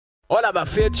Hola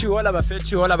bafethu,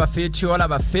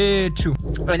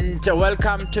 and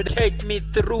welcome to Take Me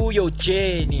Through Your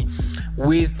Journey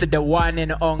with the one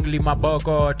and only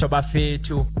MABOKOTHO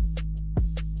bafethu.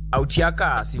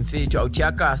 Autiaka simfethu,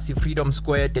 autiaka si Freedom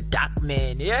Square, the dark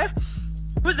man, yeah?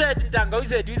 Who's that?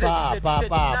 Who's it?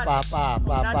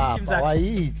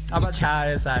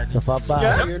 Abachaya san.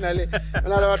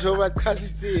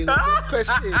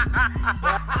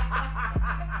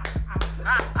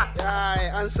 I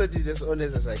answered it as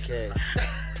honest as I can.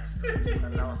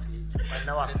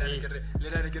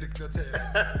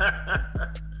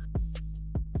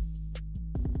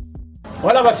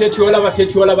 Hola bafethu,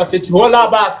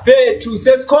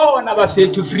 sesikhona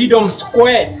bafethu Freedom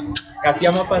Square.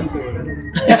 Kasiyama panzolo.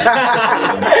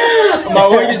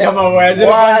 Mawongi chama wazi.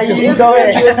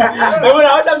 Ebona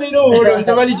hata mina uholo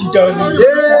mtabali 2000.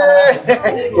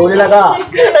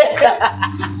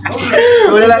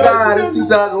 Olela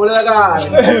riskimsa,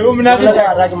 umnati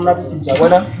skimsa.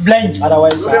 Bona blind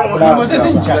otherwise.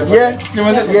 Yeah.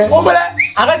 Obola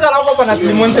akaqala ukubona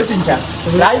Slimon sesinja.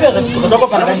 La ibe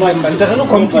ukubona kanjani ngicela no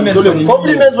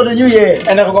compliments for the new year.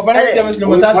 And ukubona ukuthi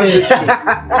Slimon sathi.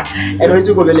 And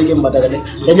wethu kobeleke mbadala le.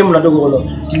 Yenye mna ndokolo.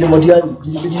 Dilimo dia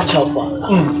chafa.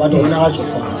 But ona ga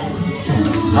chafa.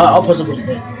 How possible is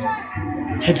that?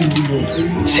 Happy New Year.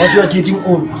 But you are getting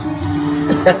old.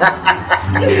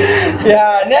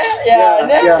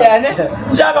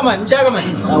 Njaga man.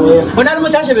 Ona mo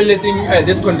tashebeletseng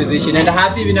this conversation and ha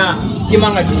tsi bina ke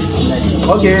manga.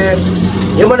 Okay.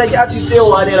 Yemona ke artist e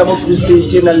one la mo Free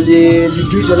State na le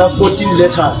video la 14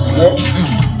 letters,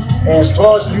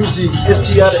 Strausz Musique,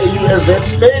 STRAUSZ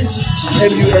space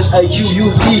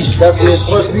MUSIQUE. That's the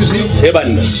Strausz Musique.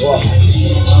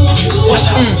 What's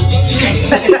up?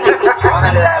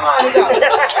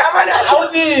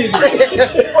 Okay.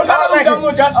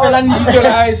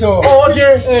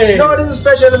 No, this is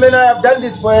special. I mean, I've done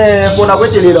it for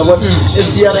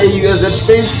STRAUSZ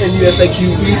space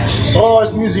MUSIQUE.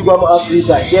 Strausz Musique from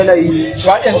Africa.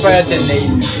 What inspired the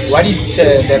name? What is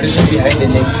the reason behind the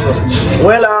name Strausz Musique?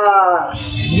 Well,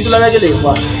 this is like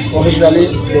Lefa. Originally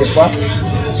Lefa.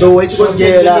 So it was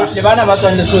Lebana was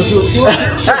on the Sotu.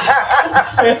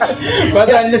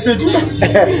 What's on the Sotu?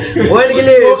 Well,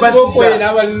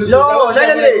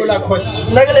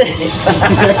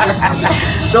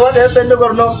 so what happened?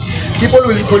 People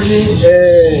will call me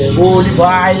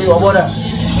Lefa or whatever.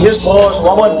 Yes, Strausz,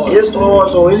 or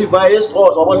Lefa, yes,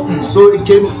 Strausz, or what. So it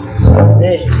came.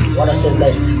 Hey, what I said,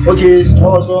 like, okay,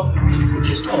 Strausz,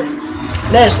 okay, Strausz.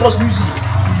 No, Strausz Musique.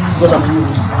 Because I'm doing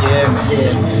music. Yeah, man.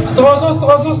 Strausz.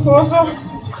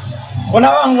 When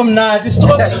I'm not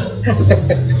Strausz.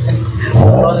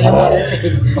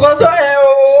 Strausz,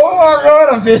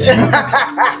 I'm fishing.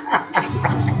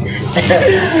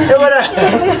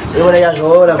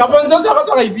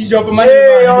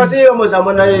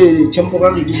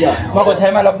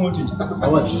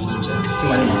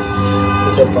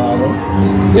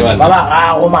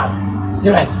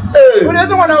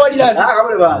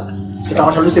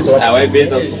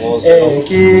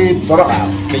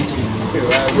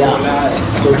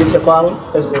 So get a pang,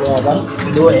 as the wagon,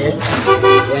 do it,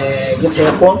 get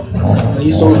a pong,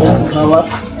 you saw the power,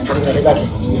 and the got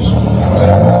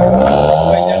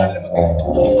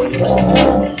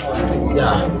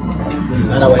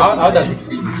How does it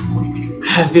feel?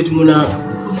 Have it, Muna.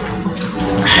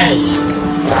 Hey,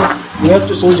 you have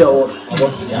to soldier on.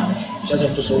 Just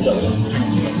have to soldier on.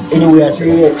 Anyway, I say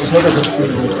it's not a good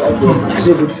feeling. I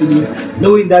say good feeling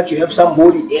knowing that you have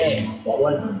somebody there.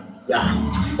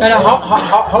 And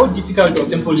how difficult or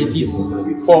simple is this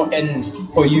for a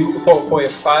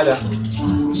father,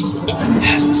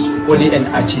 only an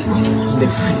artist in the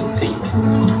Free State?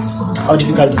 How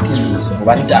difficult it is?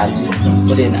 One dad,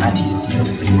 only an artist in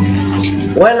the Free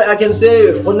State. Well, I can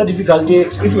say only difficulty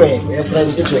if you have a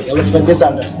friend,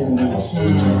 misunderstand the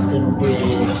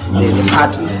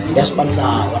party, the sponsor,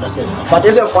 what I said. But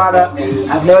as a father,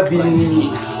 I've never been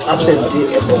absent,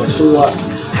 so I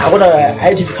got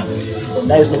a difficult.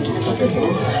 That is not difficult.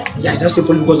 Yeah, it's just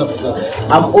simple because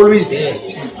I'm always there.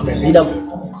 I'm a leader.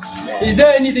 Is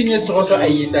there anything else to also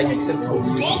except for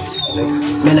music?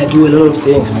 Man, I do a lot of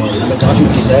things, man. I'm a graphic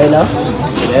designer.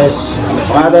 Yes, I'm a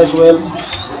father as well.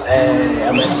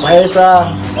 I'm a advisor.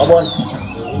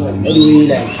 Anyway,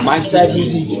 like my side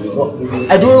music.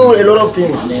 I do a lot of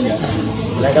things, man.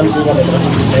 Like I'm saying, I'm a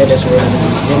graphic designer as well.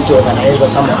 I'm to organizer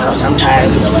sometimes. You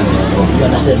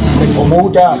understand? I'm a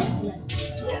promoter.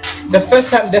 The first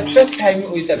time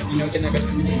with a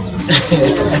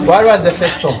what was the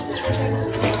first song?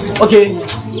 Okay,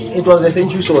 it was a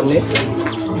thank you song, It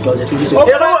was a thank you song.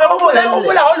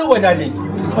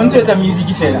 On te ta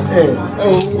musique fait là.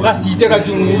 Oh, raciste quand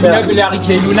tu n'as pas l'air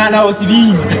que you n'as aussi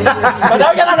bien. But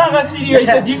how can I studio?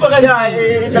 It's a different. Yeah,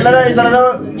 it's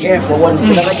another care for one. It's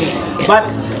another care. But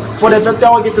for the fact that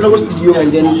I get to the studio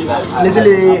and then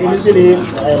initially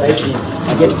I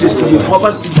get to the studio,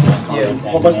 proper studio. Yeah.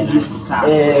 Proper studio.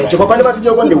 To go on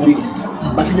the one the week.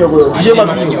 Yeah.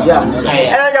 And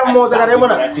I am more than I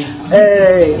want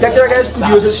that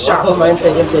studio is sharp. And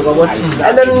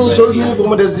then he told me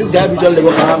from this guy,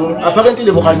 apparently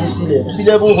the vocal is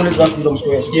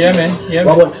yeah, man. Yeah.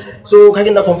 So I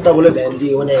get comfortable with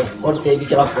the when I take it.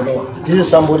 This is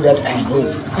somebody that I know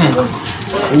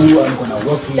who I'm gonna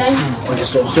work with on the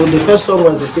song. So the first song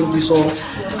was the stage song,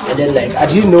 and then like I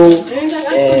didn't know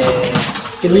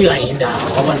I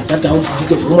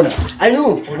knew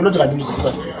music,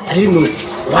 but I didn't know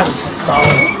what sound.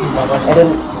 And then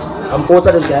I'm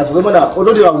posted this guy.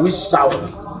 Which sound?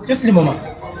 Just the moment.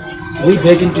 Way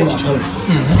back in 2012.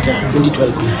 Yeah,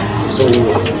 2012. So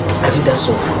I did that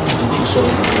song. So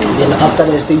then after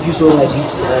the thank you song, I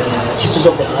did Kisses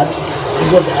of the Heart.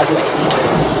 Kisses of the Heart,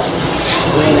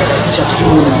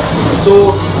 so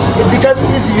it became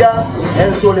easier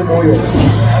and so more.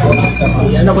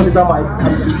 And that is how it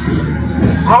comes easy.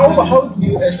 How do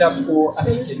you end up for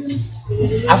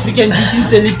African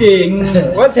beats anything?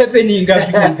 What's happening in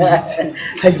African beats?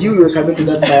 I knew you were coming to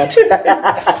that part.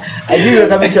 I knew you were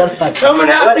coming to that part. No,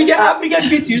 African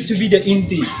beats used to be the in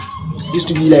thing. Used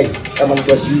to be like it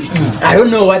was usual. I don't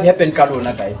know what happened,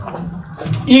 Kadona guys.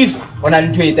 If when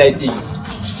I'm doing it, I think.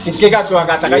 It's like a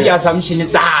assumption.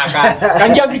 It's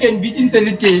African beat in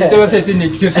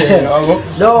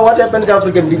no, what happened to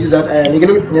African beat is that I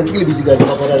busy guy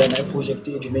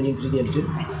projected the main ingredient,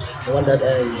 the one that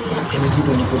I chemistry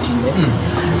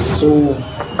 2014. So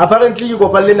apparently you go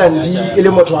Palin and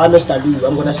Elemoto Amestalu.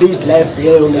 I'm gonna say it live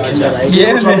there on the camera.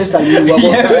 Yeah.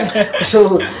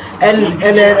 So and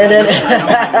then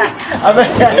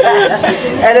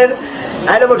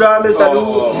Elemoto Amestalu,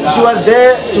 she was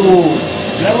there to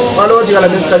Malo Jala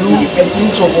Mestalu and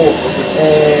intro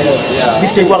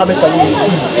mixtape Mestalu.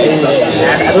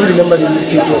 I don't remember the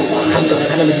mixtape,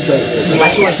 but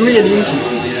she was doing an intro.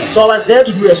 So I was there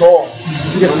to do a song.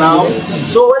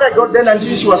 So when I got there,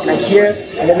 Nandi, she was like here,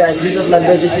 and then I greeted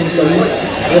Nandi Mestalu.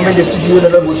 And then in the studio,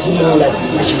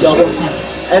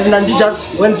 and Nandi just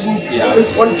went to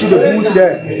the booth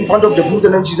there, in front of the booth,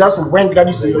 and then she just went ready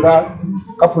to say,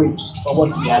 one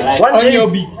take,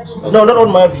 no, not on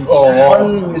my beat.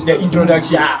 On the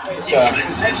introduction.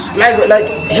 Like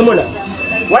Hemona.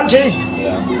 One take.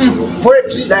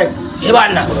 Poetry like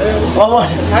Hebana.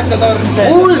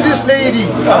 Who is this lady?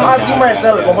 I'm asking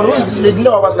myself, who is this lady?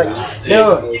 No, I was like,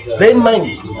 no, bear in mind.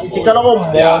 I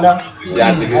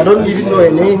don't even know her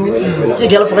name.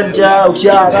 Girlfriend,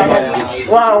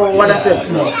 wow, what I said.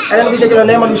 And then we take her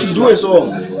name and we should do a song.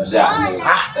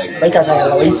 Because I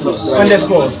was waiting on the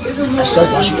spot. I just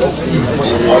brush it off.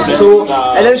 So,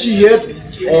 and then she heard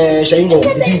Shaingo.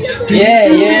 Yeah.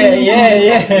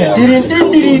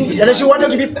 And then she wanted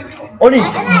to be on it.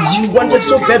 She wanted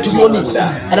so bad to be on it.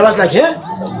 And I was like, yeah?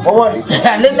 For what?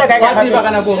 And then like I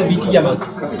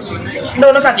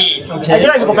no, Sati. I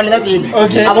didn't go that baby.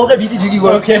 Okay. I want to beat it.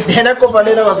 Okay. Then I come and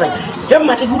I was like, yeah,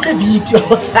 Mati, you can beat you.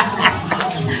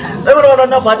 I don't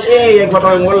know, but hey, I got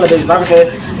one of this back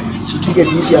there. She took a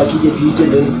beat,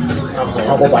 and then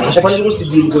I was to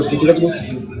do because she was like,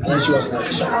 she was like,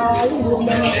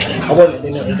 I want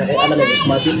to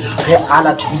smart it. I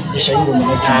like to beat the Shango.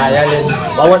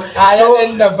 So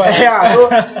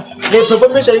the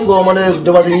performance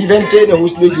there was an event there,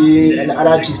 who's doing an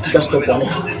artistic stop on it.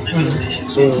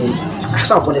 So I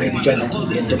saw one of the picture that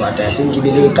event, but I think he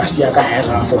did a Cassiaka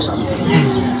hair for something.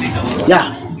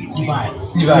 Yeah.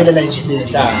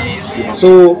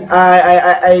 So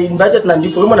I invited Nandi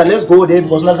for let's go there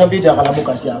because not some people are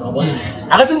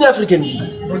I seen the African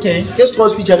beat. Okay. This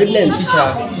was featured in on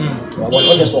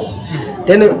the song.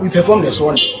 Then we performed the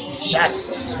song. Yes,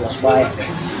 it was fire.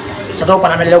 It's a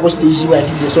Panamera stage where I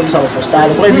did the song for style.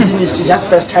 Everything is just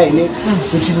first time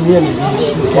between me and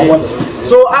the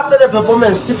so after the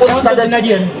performance, people started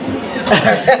again.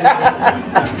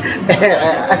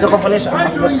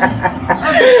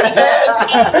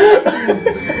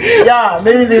 Yeah,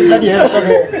 maybe they bloody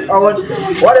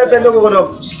what happened over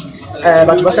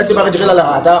but we started to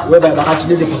whereby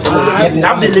actually the performance. I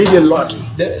love the lady a lot.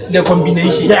 the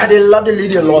combination. Yeah, they love the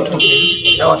lady a lot. And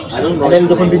then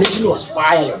the combination was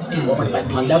fire.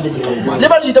 I love the lady.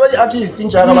 Never did the artist in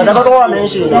China, but I don't want to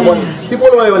mention. People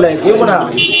were like, you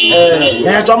wanna,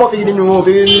 drama feeding you, I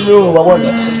want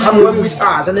come work with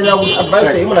us, and then I would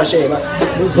advise him on a shame.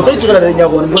 It's particularly in your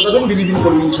one, because I don't believe in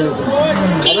combinations. I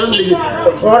don't believe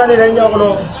but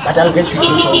I'll get you.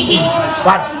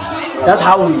 But that's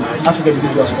how African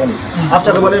music was born.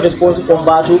 After the one response from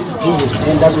Batu,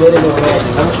 and that's where they were.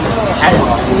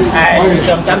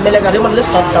 Sometimes they're like, let's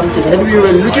start something. And we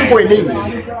were looking for a name.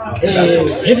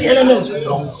 Heavy elements.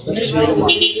 No.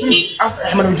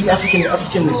 I'm going to do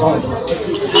African sound.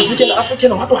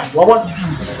 African, what?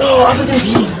 No, African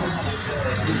beat.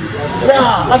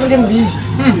 Yeah, African beat.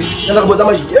 And I was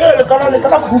like, yeah, the color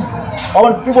cool. I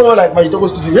want people were like, my dog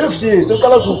was to do, look, see, so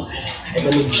color cool. And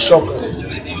then we shock.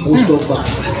 Most of that.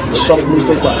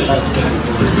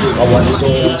 I want to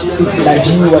say that G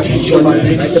was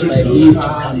actually invited by me to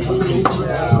come.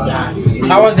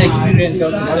 How was the experience?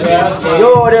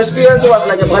 Yo, the experience was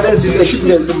like a brother and sister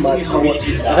experience in my I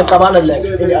come on like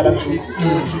any other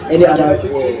any other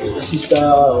sister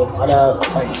or other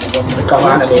come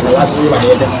on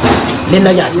then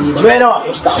I got it. When I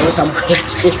first started somewhere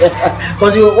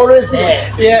because you were always there.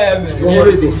 Yeah, you were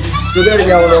always there. So there you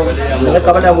go.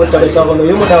 Come on, I will tell you.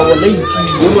 You know, late.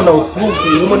 You know, food.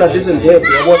 You know, this and that.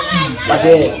 But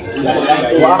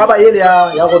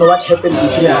what happened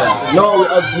between us? No, we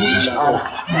agree each other.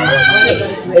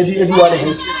 Everyone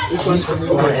has his own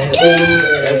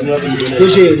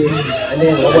vision.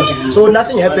 So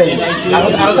nothing happened.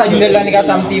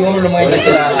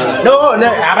 No,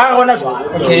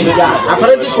 okay.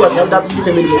 Apparently she was held up in the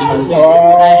family matters. I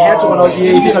had to go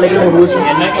here. This and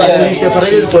we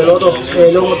separated for a lot of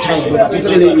time. But it's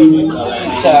really in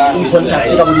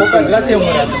contact.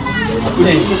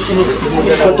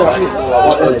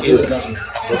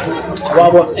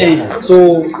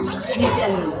 So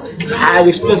I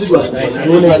experienced it was nice.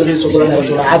 No necessarily so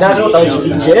I don't know how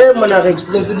to say when I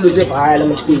experienced it was a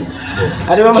pile of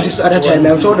I remember this other time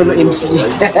I showed the MC. I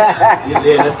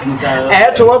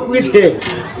had to work with him.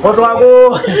 What do I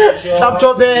go? Stop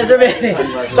chopping,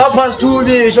 stop us 2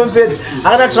 days.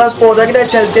 I got transport, I get a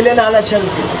child,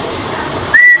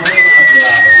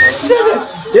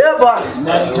 yeah, but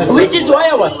which is why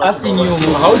I was asking you,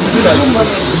 how do you like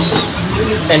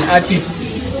an artist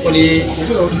to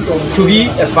be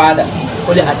a father,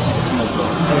 or the artist?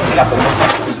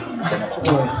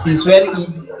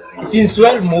 Since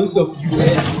most of you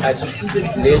artists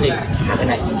learning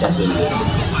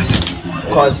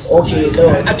because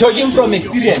I'm talking from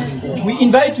experience. We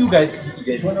invite you guys to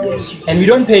events and we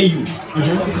don't pay you.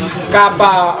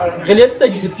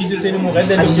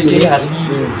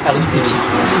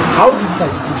 How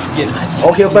difficult it is to get artists?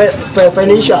 Okay,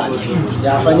 financial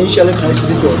crisis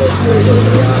is good.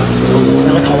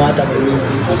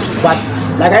 But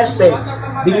like I said,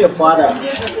 being a father, I'm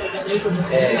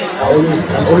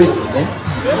always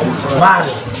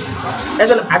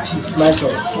as an artist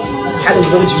myself, that is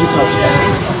very difficult.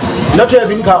 Not to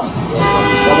have income.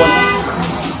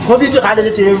 COVID had a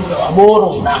little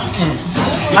more now.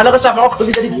 I never saw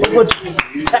COVID.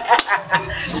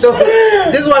 So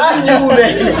this was new,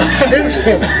 man. This,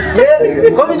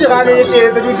 COVID had a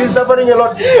little, but we've been suffering a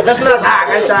lot. That's not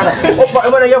hard.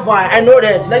 I know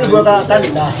that. Let me work out. I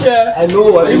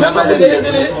know. Remember the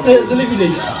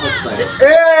village?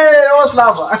 Hey, that was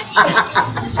lava.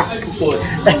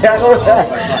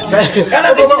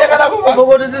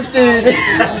 What is this thing?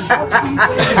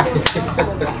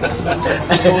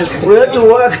 We have to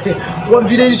work from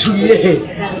village to here.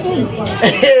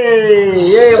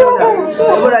 Hey,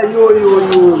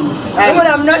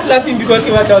 I'm not laughing because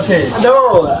you were outside.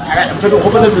 No, they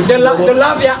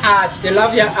love your art. They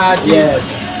love your art.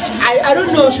 Yes. I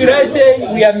don't know. Should I say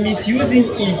we are misusing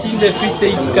it in the Free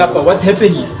State Kappa? What's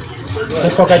happening?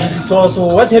 So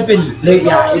what's happening?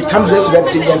 Yeah, it comes back to that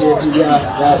thing that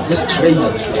this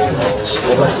training.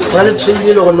 Well,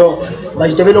 training or no,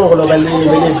 but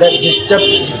they step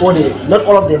before not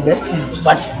all of them,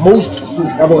 but most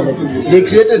they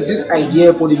created this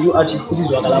idea for the new artists.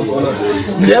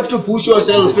 You have to push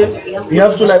yourself. You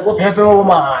have to like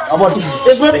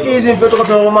it's not easy to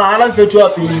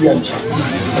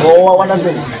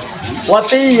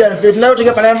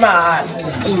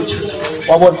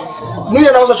no,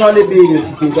 you're also trying to be.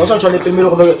 Also trying to be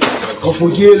of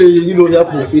you know, your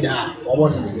profit. I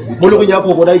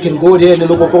can go there and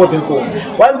look up for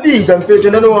 1 piece and fit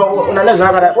and then on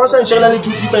another. Once I'm sure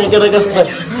 2 people and get a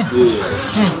stress.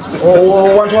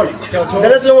 Oh, 1 dollar. Then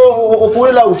let's say, oh,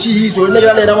 full out cheese or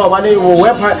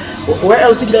where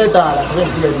else you get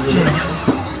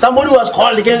somebody was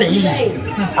called again.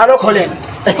 I don't call it.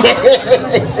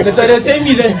 That's why they say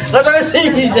me then. That's what I say.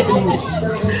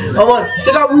 Come on,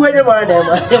 take up who any man.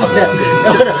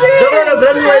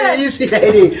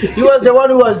 He was the one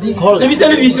who was being called. Let me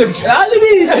tell you, The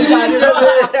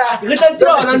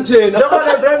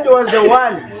brand was the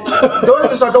one.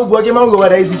 Those sort of working on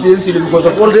organize it because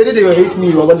of already they hate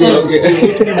me or they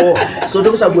hate me more. So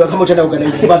those are come out and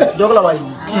organize. But he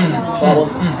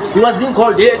was being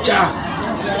called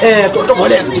to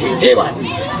collect. Hey man.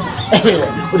 What do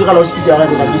you speak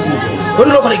around the business? What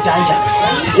do you collect?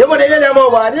 You want to yell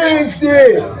about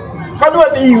it? How do I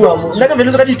see you? Like a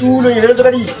village at the tool, you know,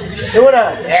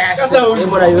 yes, come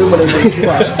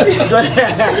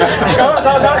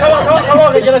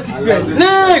on, get a 6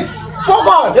 next. Fuck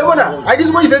on, I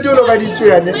just want to do over this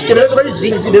tree and the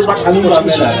drinks in this much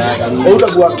transportation. Out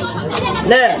of work.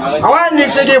 I want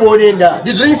next again in there.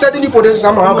 The drinks certainly put us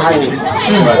somehow high.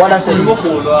 What I said, what's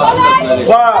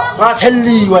hell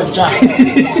you and Jack?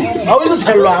 How will you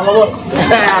tell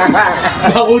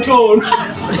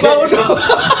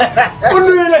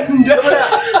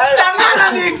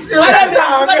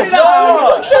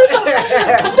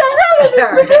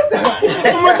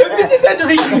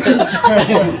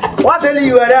What's telling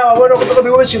you now? I want to be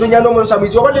watching your normal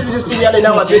summits. What did you just tell me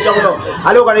now? I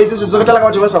look at this is a little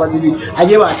TV. I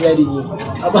gave out lady.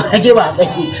 I gave out.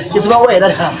 It's my way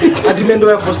that agreement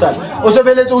to post. Also,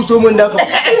 let's also wonder.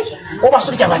 Oh, I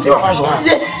saw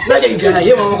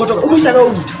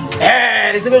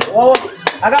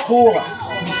I got four.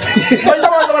 But I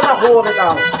was a whole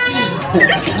account.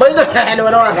 But the hand of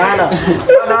Ghana.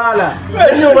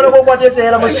 Then you want to go what you say,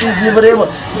 I must be for him. I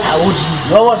would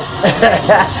know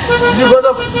because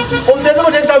of there's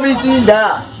some things I've seen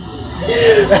there.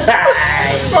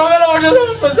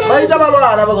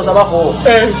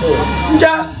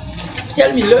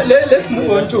 Tell me, let's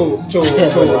move on to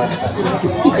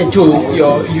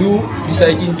you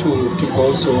deciding to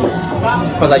go solo.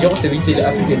 Because I just said the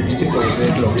African Beatz for a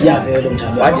very long time. Yeah, very long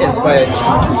time. What inspired you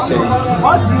to say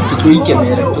to create a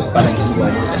camera to span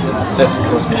let's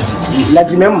cross message? Like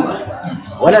remember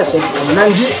when I said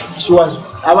Nanji,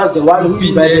 I was the one who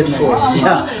invited before.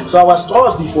 Yeah, so I was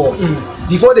Strausz before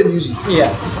the music. Yeah.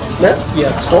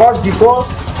 Strausz before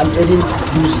I'm adding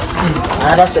music.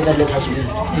 Another second letter to me.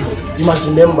 You must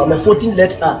remember my 14th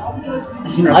letter.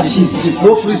 Artist,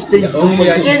 no free state. Look at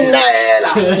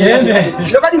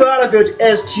the word about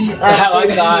STR.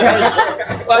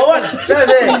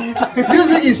 7.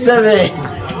 Music is 7.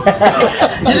 You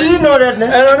didn't know that,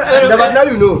 but now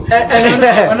you know.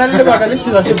 And I look at this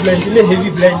is a heavy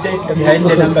blend behind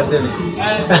the number 7.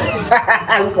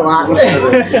 Come on.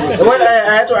 Well, I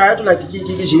had to like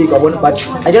Kiki, but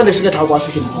I can't forget how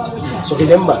African beat. So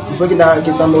remember, if we can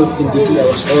get some more African beat, I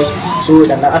was also so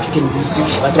that African beat.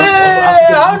 But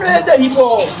how do I tell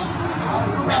people?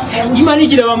 You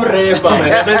manage to rap, man.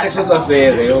 That's what's a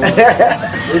fair.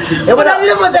 But I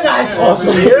remember the guys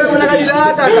also. When I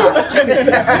got the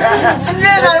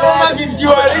I want my 50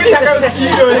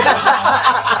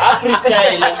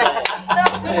 freestyle.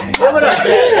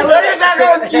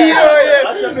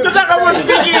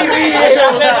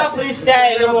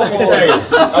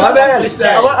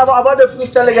 About the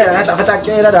freestyle again,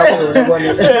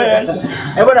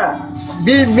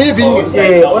 me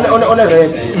being on a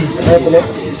rap.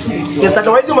 Yes, that's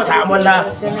why you must have one now.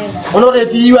 On the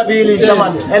PU ability, and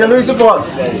I know it's a fault.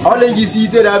 All you see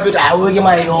is that I will get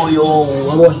my yo.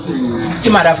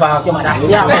 Motherfucker,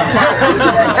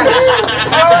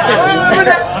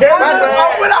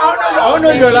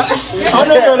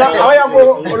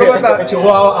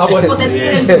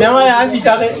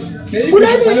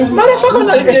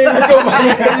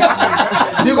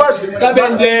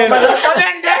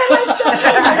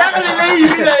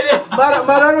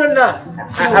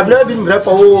 I've never been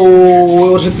rapper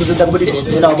or represented by the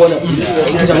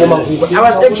I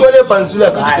was actually a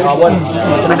Pansula guy. I want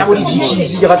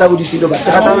cheesy,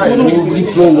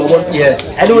 yes.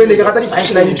 Anyway, they got the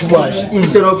punchline too much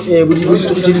instead of because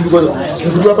the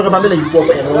group of family and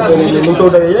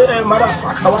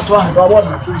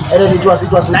then it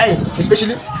was nice,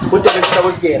 especially when the I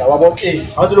was scared. I was scared.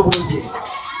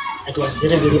 It was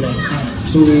very, very nice.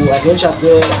 So I went up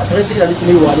there, apparently I didn't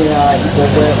know what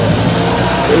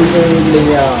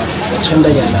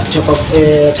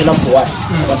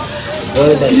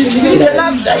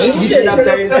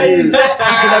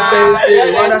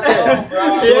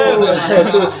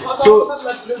so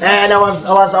and I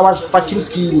was fucking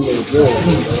skinny.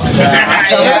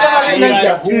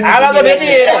 I was a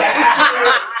baby.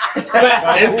 I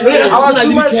was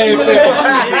too much.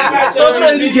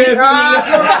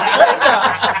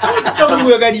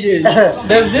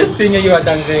 There's this thing you are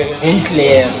done there.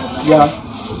 Clear. Yeah.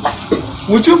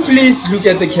 Would you please look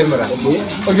at the camera?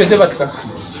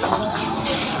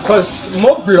 Because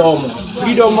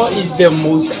Freedom is the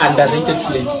most underrated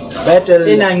place. Battle.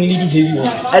 In Angli heavy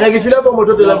ones. And I feel like I'm going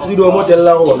to Freedom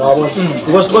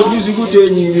because Strausz Musique,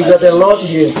 we got a lot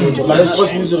here. But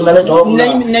Strausz Musique, another talk.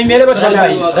 And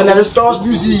the Strausz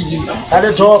Musique,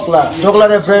 another talk. Talk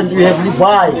like a friend, we have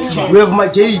Lefa, we have my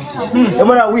gate.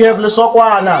 We have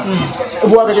Lesokwana.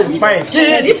 It's fine.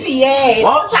 EPA.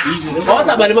 What's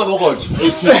up, MABOKOTHO?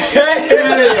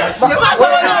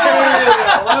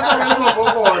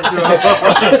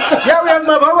 Yeah, we have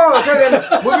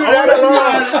MABOKOTHO. Moving right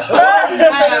along.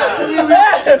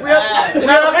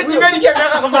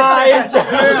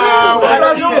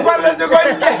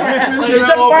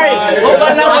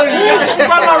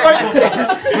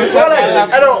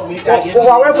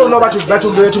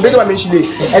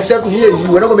 Except here,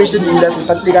 we're not going to mention the industry.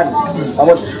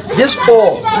 This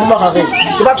four,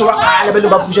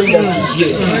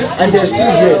 and they're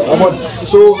still here.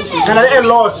 So, can I a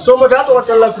lot? So much that was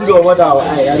the freedom. What I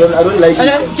don't like it.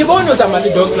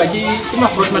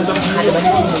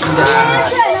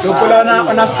 So,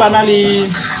 on a spanali,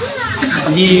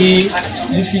 the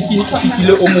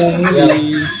fikile omo.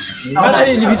 Mana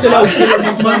ni bisela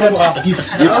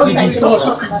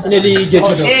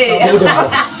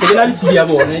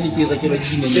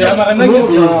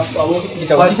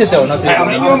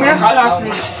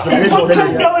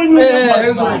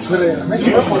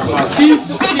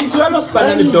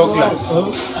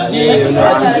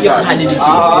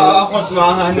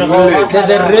there's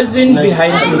a reason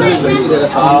behind it.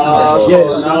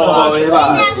 Yes.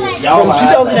 From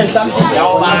 2000 and something.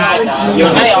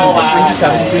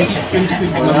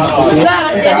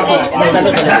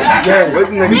 Yes.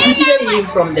 We teach him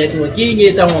from that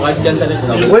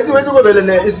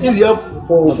it's easier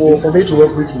for me to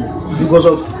work with him because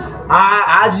of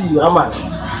I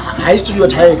used to be a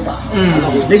tiger.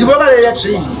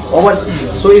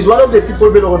 So he's one of the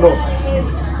people we don't know.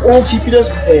 All keeping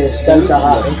us stands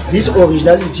this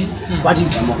originality, but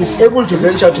he's able to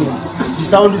venture to the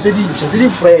sound is really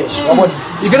fresh.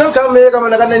 You cannot come here, come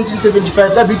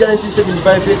 1975, that beat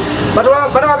 1975. But I'm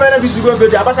going to be going to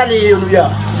Abasali. I'm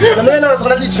going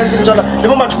to translate the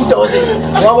moment you tell us. You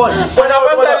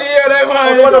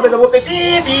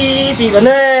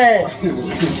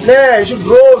should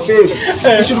grow, babe.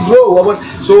 You should grow.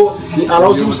 So he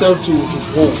allows himself to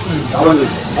grow.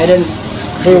 And then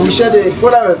we share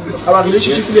our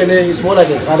relationship and it's more like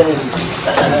a brothers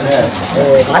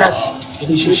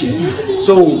relationship.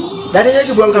 So that is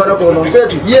a good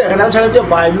yeah, and I'll tell you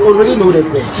why you already know the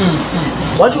play.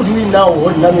 What you doing now,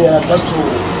 just to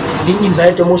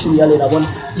invite emotionally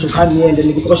to come here and then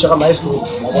you can share my story.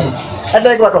 I'd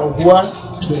like what I'm going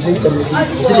to say to me.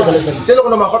 Tell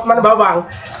my hot man Babang,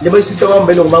 the sister one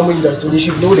below Mamu industry, they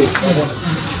should know it.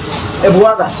 If you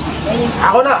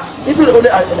only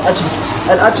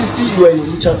an artist, you are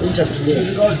an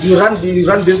entrepreneur. You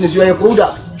run business, you are a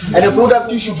product, and a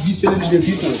product you should be selling to the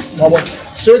people.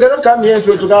 So you cannot come here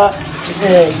for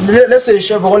let's say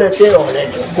chef or like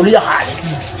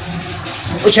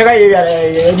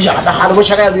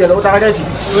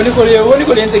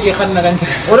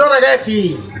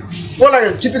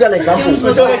a typical example.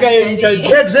 Exactly.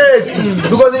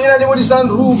 Because in any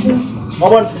sunroof.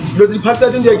 Because the parts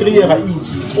in the agree are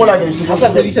easy. All I can do is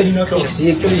exactly.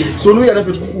 So we are not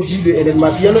to put you and my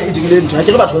piano is going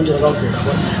to about 20 around.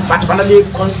 But the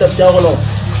concept, you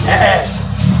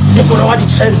follow the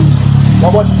trend.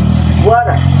 What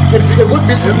a good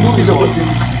business move is a good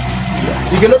business.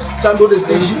 You cannot stand on the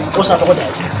stage or support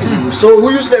that. So who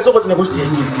used to so what's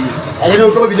negotiating? And then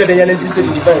we'll go in the year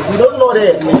 1975. We don't know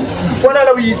that. What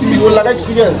are we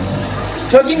experience?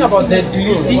 Talking about that, do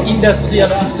you see industry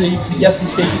of state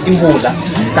in Wola?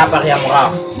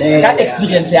 That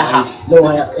experience I have. No,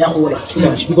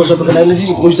 because of the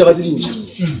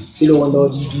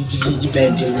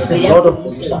lot of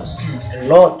producers, a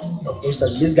lot of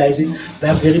producers. These guys, they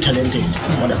are very talented.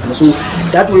 So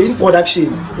that way, in production,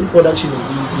 we grow a lot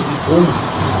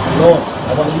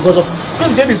because of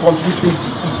Prince Game is from Free State.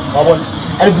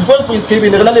 And before Prince Game,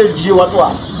 in the G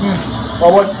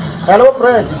hello,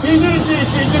 press.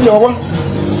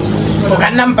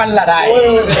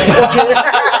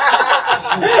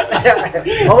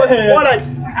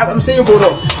 I'm saying for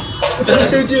now. Free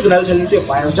State,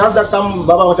 just that some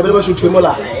Baba whatever should swim.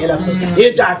 What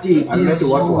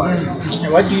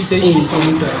do you say?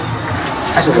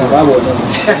 I said,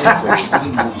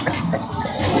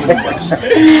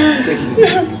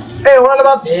 hey, what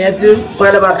about that?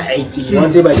 What about IT?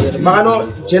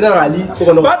 Generally,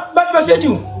 but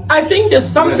you. I think there's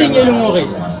something already.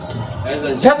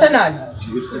 Personally,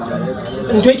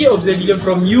 observing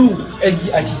from you as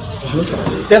the artist.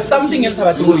 There's something else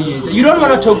about you. You don't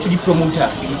want to talk to the promoter.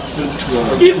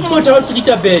 If motor treat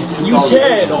a bed, you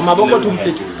tell or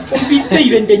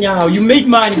MABOKOTHO, you make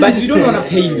money, but you don't want to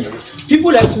pay me.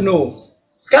 People like to know,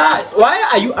 Sky, why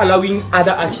are you allowing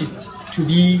other artists to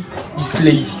be the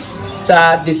slave? So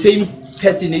the same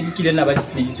person is killing about the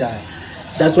slaves.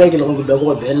 That's why I can go to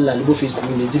Bella, Libo Facebook,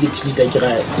 it's a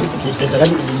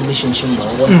relationship.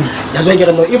 That's why I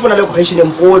can know if another question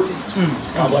important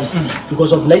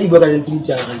because of Lady Burger and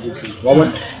Tinta and it's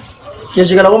one.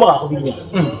 He's a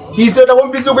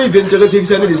one piece of event to receive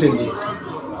Sunday Sundays.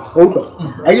 Okay,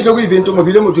 I get a event to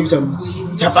Mobile to some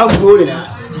Chapang Golden.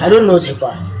 I don't know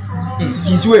Sepa.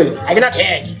 He's way, I cannot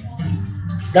take.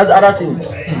 That's other things.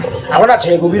 I want to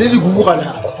take, we really go.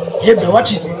 Hey,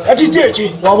 what is it? That is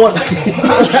it. What?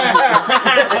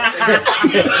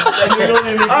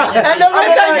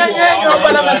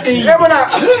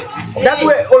 That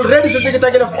way already the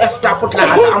secretary of F tap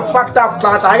I'm fucked up.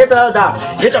 I get that.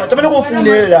 Get out. I'm going to go from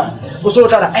there. So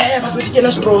that I'm going to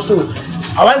Strausz.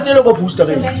 I want to go booster.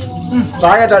 So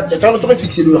I got the kind of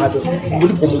fix it. You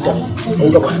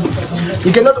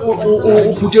cannot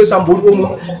put somebody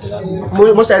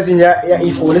most as in your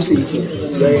info. Let's see.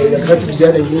 The graphic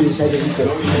designer is really size of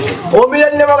different. Oh, me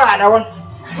never got that one.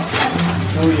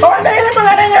 Oh, I never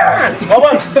got that.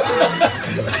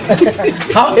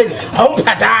 How is how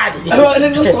bad? No,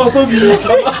 it's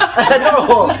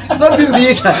not being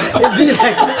beat. It's been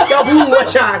like kaboom,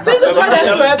 watch out. This is what has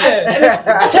to happen.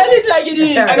 Tell it like it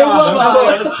is. I don't know.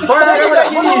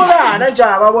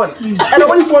 And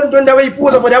when you phone don't the way you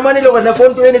pose for the money over the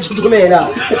phone to any to me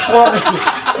now.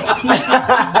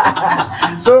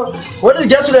 So what did you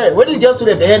get to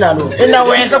the banana? And now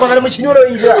where's up on the machine? I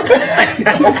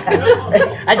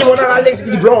just want to Alex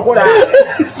the block.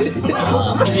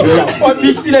 What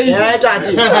mix it? Yeah,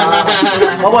 chatty.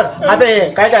 What? I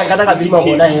not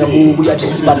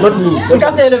me.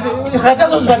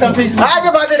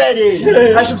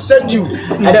 I should send you.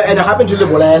 And I happen to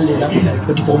live where I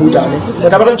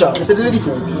but I don't it's a little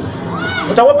different.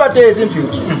 But our party is in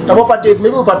future. Our party is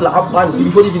maybe part up front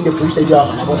before even the push the job.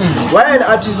 Why an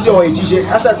artist or a DJ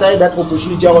as I say that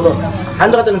opportunity or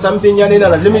 100 and something, let me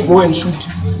go and shoot.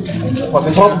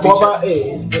 Proper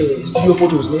studio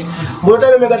photos. But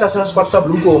I make a spots of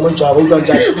blue or Moncha.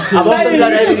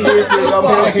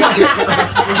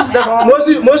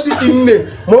 Mostly in me,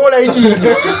 more like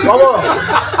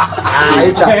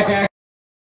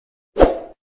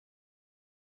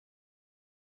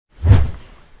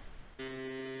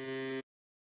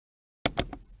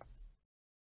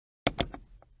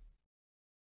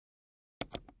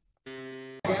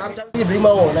sometimes you bring my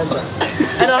own.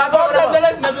 And I got the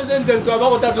last sentence so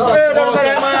about that.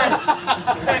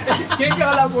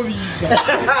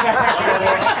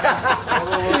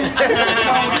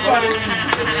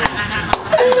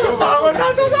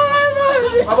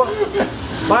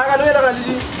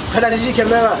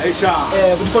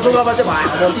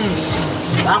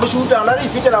 I'm shooting a lot of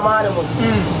people.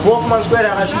 Wolfman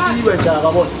Square, I shoot you and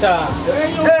Java.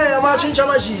 Hey, I'm watching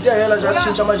Chamaji. I just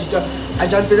seen Chamaji. I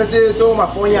just put it to my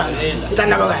phone. It's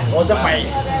another guy. What's a fight?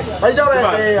 I don't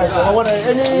want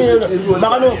any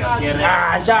Marano.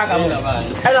 Jaga.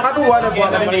 And I had to want to go.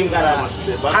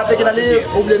 I think I live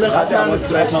over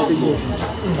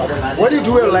what do you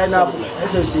do a lineup?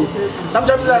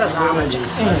 Sometimes like a salmon.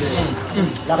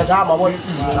 Like a salmon.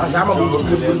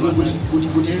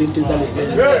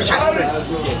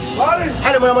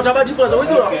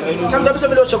 Sometimes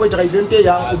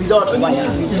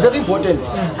it's very important.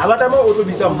 About will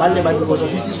be some money because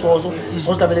of its also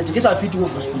stability. This I fit to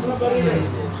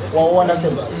one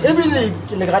assembly. Every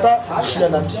in the Grata, she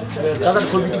doesn't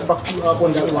factor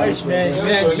upon that one.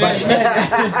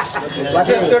 But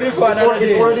it's already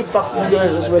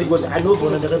factored as well because I know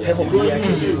one of the paper.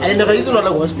 And the reason why I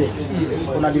was paid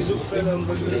on this.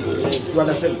 You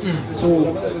understand? So,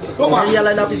 the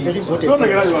lineup is very important.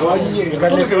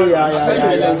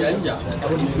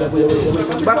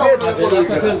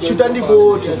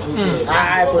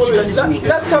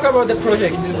 Let's talk about the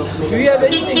project. Do you have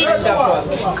anything lined up for us?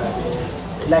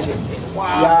 Like it.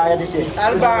 Yeah, this is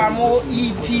album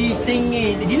EP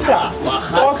singing. Dinta.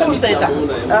 Also with it.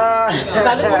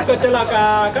 Salut ketela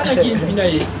kana kimpina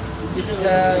ye.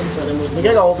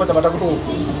 Nigga go pata batako.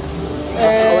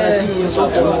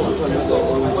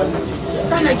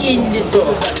 Kana kin this so.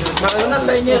 Na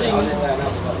lineering.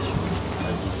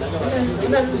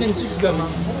 Na lensu sugar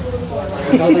mama.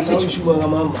 Na lensu sugar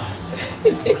mama.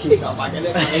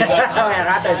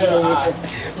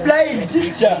 Blind.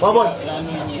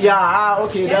 Yeah,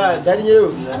 okay, that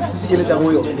you.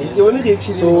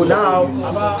 So now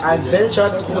I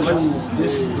ventured into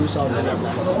this sound.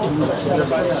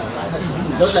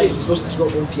 Not like just to go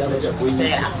on piano.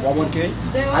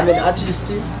 I'm an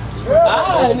artist.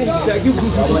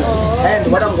 And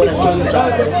what I'm gonna do,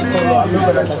 I'm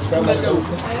gonna classify myself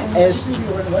as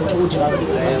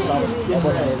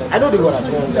I know they're gonna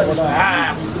try.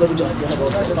 It's not good.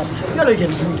 You know you can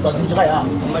do it, but you try.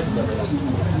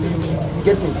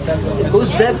 Get me? It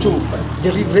goes back to the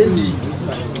rebranding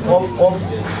of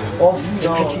the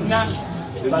packing.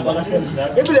 If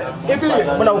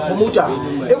when I promote,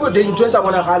 if the interest I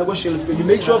want to have a shelf, you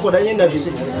make sure for the end of the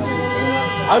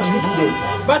how do you do that?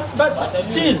 But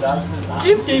still,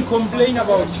 if they complain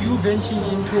about you venturing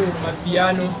into a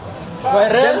piano,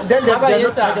 whereas then they're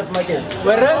not target market.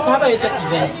 Whereas have an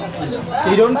event,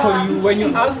 they don't call you. When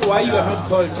you ask why you are not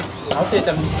called, I'll say it's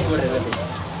relevant.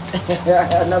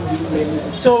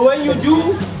 So when you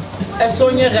do a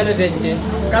song relevant,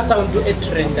 that's how you do a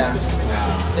trend.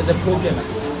 There's a problem.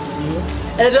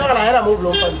 And I don't move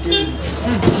long from the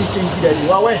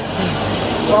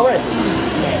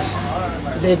yes.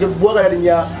 They work at the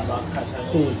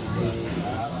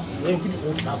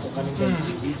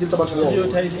it's about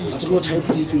stereotype.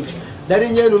 That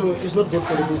is not good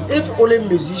for the business. If only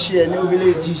musician and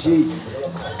DJ,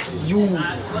 you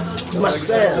must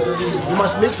sell, you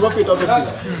must make profit out of it.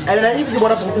 And if you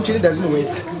want to continue, it doesn't work.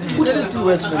 Put it still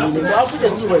works for me. Africa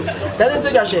still works. That didn't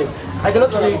take a shame. I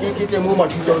cannot get a more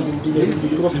 2,000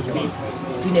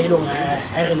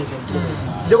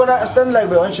 they're gonna stand like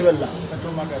one shovel.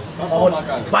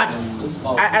 But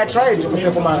I tried to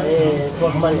prepare for my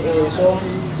song.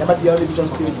 There might be only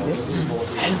just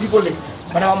and people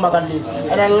but I'm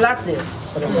and I like them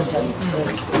for the first time.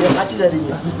 They're actually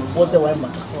what's the one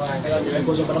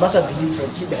because of the believe for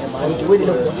keep them and the way they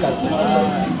look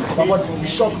but what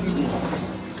shock people.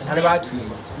 Can I about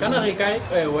can I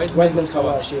wise men's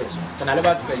cover shares? Can I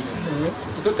about to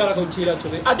go to Chile to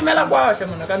the Admela Wash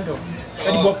and Canto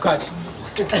and the Bobcat.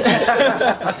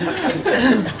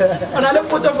 Another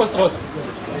photo for Strausz.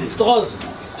 Strausz.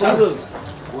 Jesus.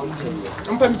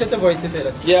 I'm going to voice.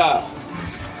 Yeah.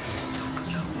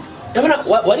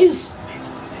 What is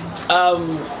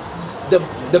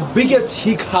the biggest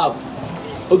hiccup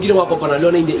in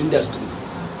the industry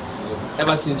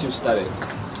ever since you started?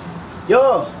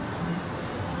 Yo,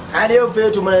 I don't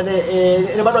feel to my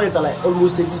it's like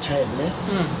almost every time.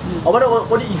 What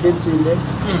the events in there?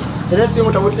 The next thing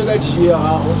what I want to get here,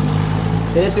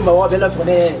 the next thing I want to for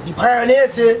the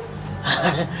pioneers.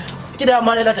 Get that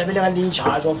money that I'm in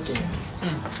charge of.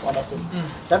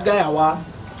 That guy, our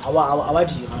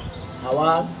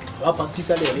practice,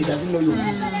 he doesn't know you.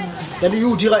 Then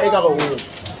you do like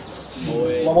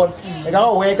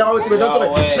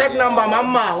check number,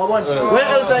 mama. Where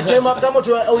else I came up? Come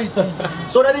to OET.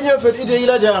 So that in your foot,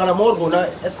 more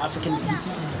as African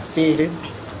people.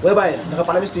 Whereby the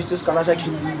family teachers can actually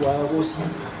kill you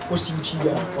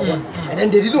and then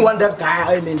they didn't want that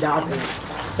guy in that way.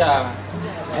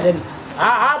 And then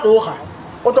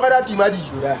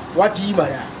what team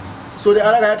so the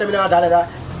other guy told me that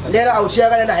later out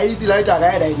here and I eat like that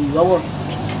guy.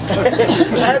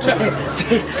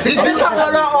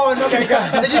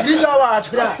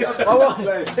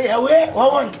 Say away,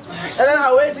 and then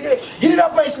I wait to hit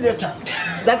up my selector.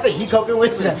 That's a hiccup in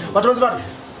Western. What was about?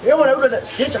 You want to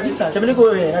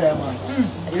go ahead and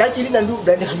like it and do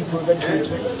that.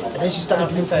 And then she started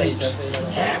to inside.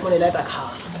 When I like a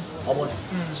car.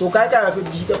 So Kaka, if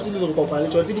you get to the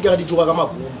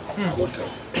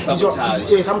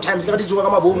sometimes you got to do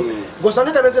a boom. Because some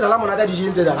of the Lamana that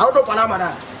you said, how do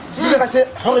Panama? I say,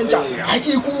 Orange, I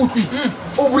keep good.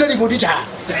 Oh, bloody good. And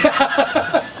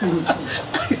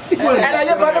I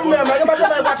get my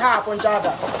WhatsApp on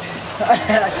Jada. I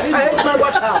hate my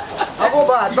WhatsApp. I go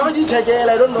bad, but you take it,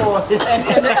 I don't know. And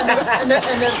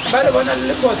by the one, I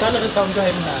look for salary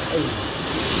sometime now.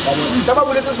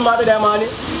 Taba is smarter than money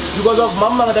because of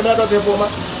Mamma and another performer.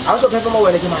 I also perform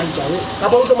when I came out.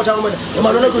 About the Mataman, the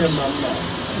Madonna good.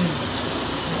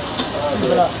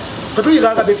 But we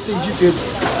got a backstage if you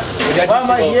why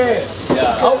am I here?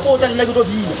 How close are you to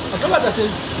be?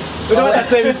 I don't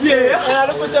say it. Yeah,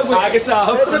 I put a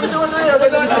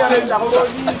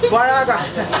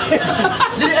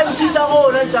the MCs are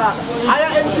all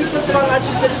higher MCs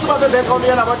artists. This is what the background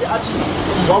about the artist.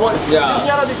 This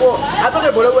year before, I thought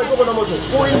a bullet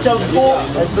who interview,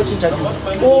 it's not interview,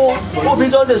 who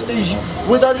is on the stage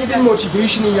without even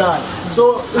motivation in your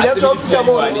so we have to talk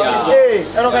about hey,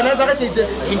 and organizer says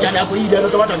internet we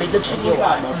don't know what makes it.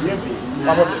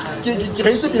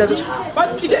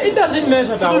 But it doesn't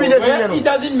matter now. It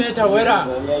doesn't matter whether,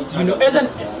 you know, as an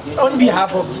on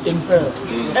behalf of the MC,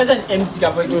 as an MC,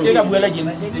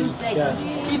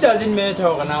 it doesn't matter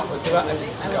now whatever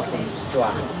artistic.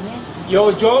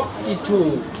 Your job is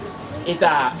to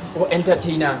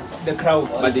entertainer the crowd.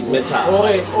 But it's better.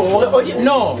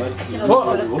 No.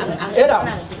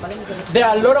 There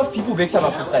are a lot of people who make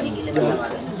up first time.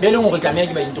 They don't want to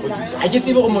introduce. I get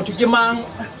even to Kimang.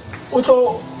 It's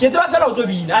your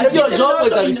job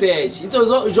with the research. It's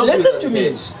your job. Listen to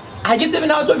me. I get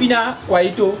even out of Bina,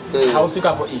 Waito, House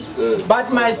for it.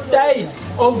 But my style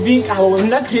of being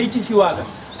a creative work,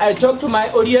 I talk to my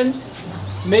audience,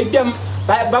 make them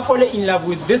fall in love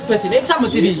with this person. Example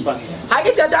TV. I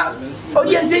get that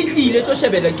audience if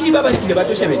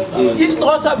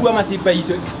Strausz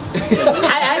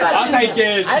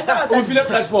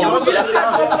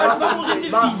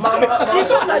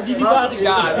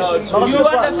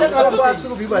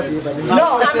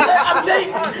No, I'm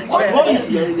saying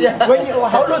when you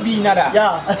how low be nada.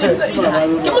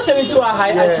 To a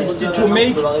high artist to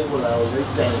make pressure,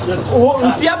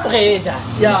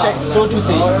 so to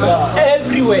say,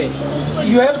 everywhere.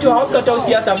 You have to have to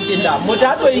see something that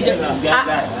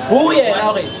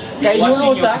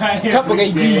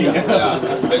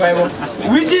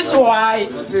which is why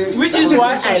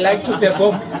I like to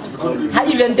perform. I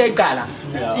even take color.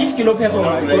 If you perform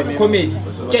comedy,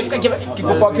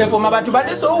 perform about to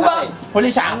but so you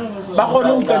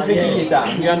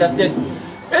understand?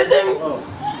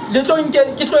 They don't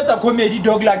get a comedy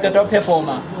dog like that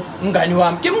performer.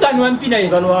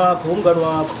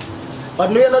 But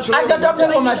no, you're not sure. I got up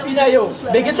from my pina yo.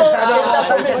 They get all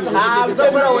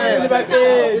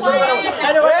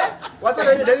anyway, what's the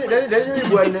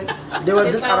there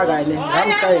was this other guy named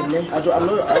Ramstein. I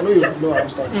know you know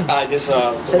Ramstein. Just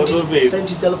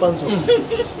Scientist Alapanzo.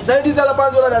 Scientist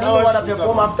Alapanzo doesn't want to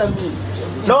perform after me.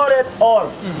 Not at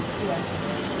all.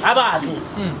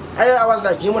 I was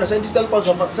like, you want to Scientist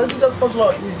Alapanzo? Scientist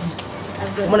Alapanzo is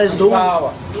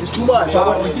it's too much. No,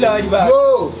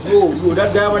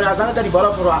 that guy when I was at the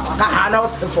bottom for a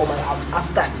handout for my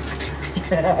after.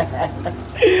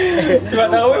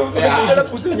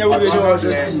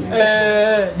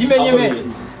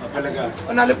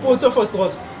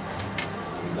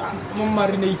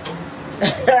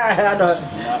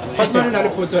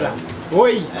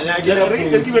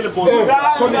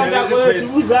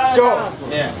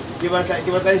 Give us a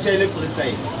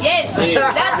freestyle. Yes, that's it.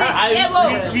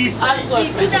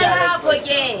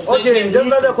 Okay, that's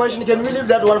not the question. Can we leave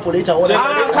that one for later on?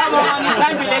 Come on, it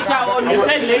can't be later on. You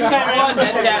said later on.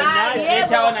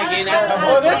 Later on again.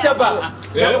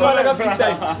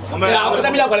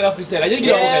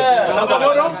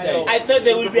 I thought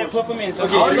there will be a performance.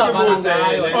 Okay.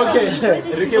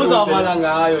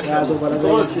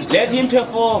 Let him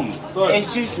perform and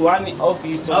choose one of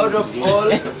his out of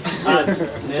all art.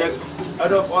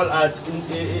 Out of all art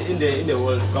in the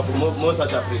world, more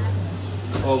South Africa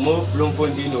or more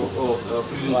Bloemfontein or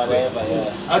Freedom Square.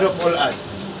 Out of all art,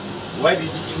 why did you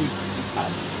choose this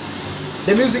art?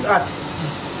 The music art.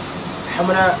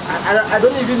 I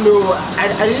don't even know.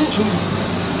 I didn't choose.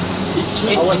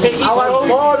 I was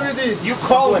born with it. You are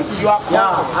called.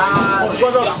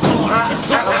 Because of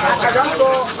I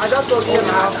just saw it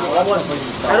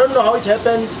happen. I don't know how it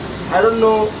happened. I don't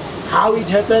know how it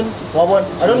happened.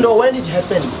 I don't know when it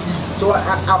happened. So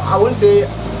I won't say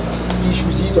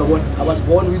issues easy or what. I was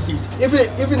born with it. If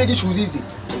you choose easy,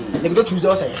 they don't choose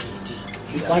us.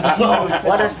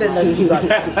 What I said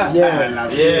yeah.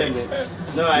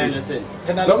 No, I understand.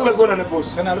 Can I look on the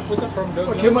post? Can I put it from the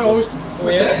okay, my host? I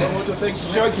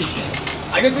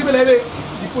can see the lady.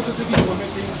 You put it to the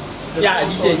meeting. Yeah,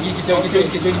 you did. You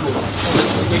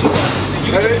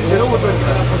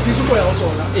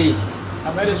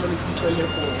I might as well keep you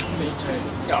for later.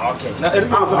 Yeah, okay. I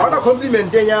want to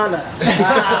compliment Daniana.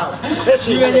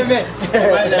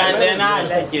 Then I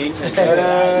like your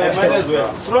internet. Might as well.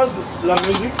 Strausz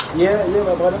Musique? Yeah,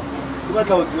 my brother. You might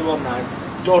have seen one night.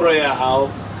 Doroya how?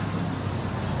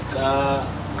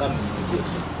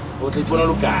 What they put on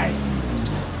the guy.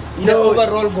 You know,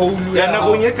 overall goal. You're not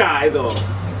going to guy though.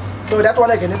 So that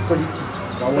one I cannot predict it.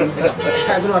 I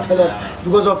cannot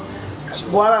because of. So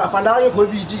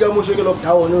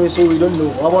we don't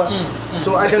know.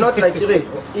 So I cannot like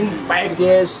in 5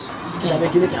 years.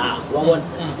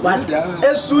 But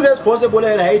as soon as possible,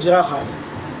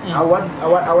 I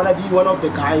want to be one of the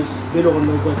guys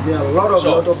because there are a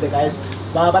lot of the guys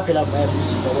Baba pela my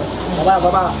music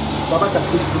Baba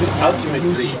successful Ultimate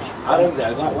music.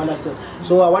 Understand?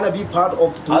 So I want to be part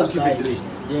of those Ultimate guys.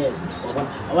 dream. Yes,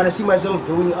 I want to see myself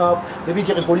growing up. Maybe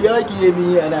get a colleague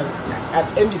me and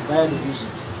I've ended by the music.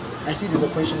 I see there's a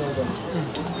question over there.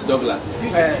 Douglas.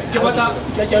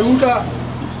 Kyakyuta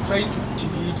is trying to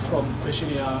deviate from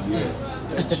questionnaire. Yes.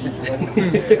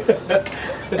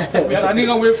 We are running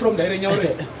away from the area.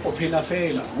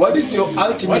 What is your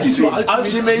ultimate? What is your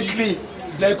ultimately?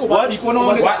 Like what are you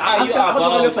about?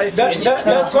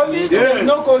 There's COVID, there's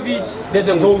no COVID, there's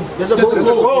a goal. There's a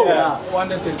goal. Yeah.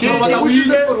 Understand. So what are we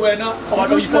for when? What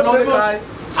are you going to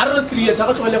I don't know 3 years,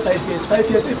 I don't know 5 years. 5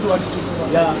 years everyone is doing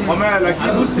it. Yeah. Like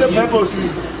what's the purpose?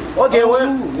 Okay,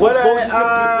 well,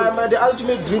 the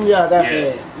ultimate dream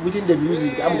within the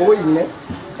music, I'm going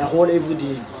the whole every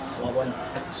day.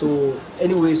 So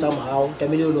anyway, somehow, one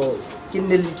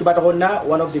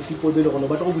of the people, but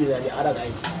the other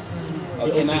guys.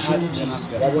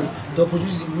 The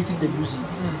opportunities within the music.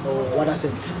 What I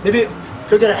said. Maybe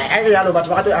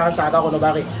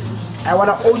I want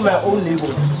to own my own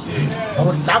label. I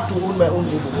would love to own my own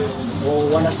label.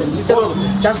 What I said. Instead of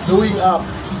just blowing up.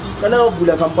 When I build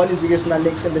a company,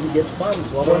 next and then get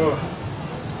funds.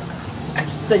 I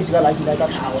say it's like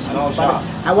that house.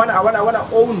 I want to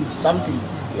own something.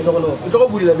 You know, it's all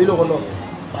good.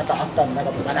 But after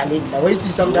that, I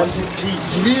see sometimes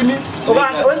dreaming.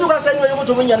 When you can send me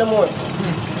to win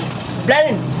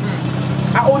blind.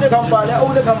 I own a company.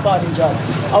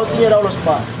 I'll see it all of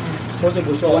spa. It's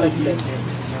possible, so I want to be like that.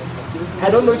 I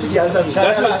don't know if you answer me.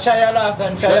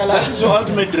 That's your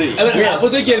ultimate dream. Yes.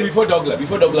 Before Douglas, I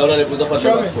was a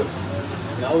passport.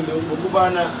 Now,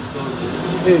 Okubana,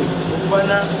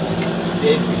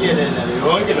 they figure that they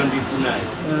won't get on this night.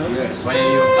 Yes. By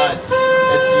your heart,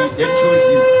 they chose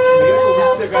you.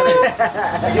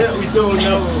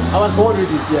 I was born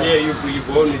with it. Yeah, you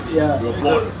born with it. Yeah. You were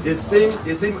born. The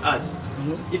same art.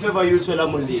 If ever you tell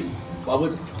them only, what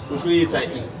was it?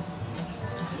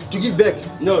 To give back?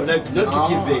 No, like not to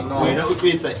give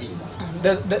back.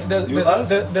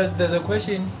 There's a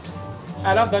question.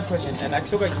 I love that question. And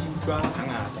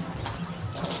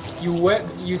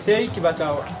you say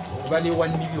Kibata value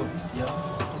 1 million.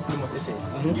 Yeah. It's the most fair.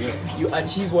 Yes. You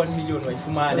achieve 1 million by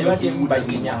Fuma, never came by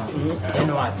Kenya.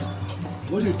 And what?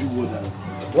 What do you do with that?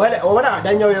 Well, what I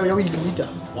done,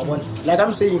 like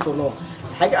I'm saying for now,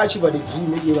 I can achieve a degree,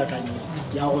 maybe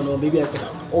maybe I could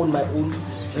own my own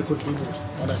record label.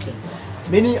 Understand?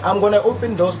 Meaning I'm gonna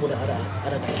open doors for the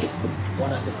other guys.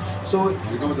 Understand? So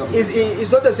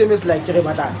it's not the same as like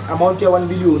Kerebata. I'm out here 1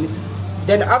 million.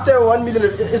 Then after 1 million,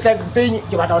 it's like saying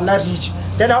Kerebata on not reach.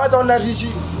 Then I was on not reach.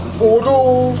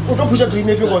 Although push a dream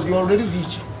if because you already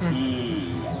reach.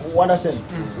 Understand?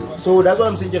 So that's what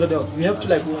I'm saying. You have to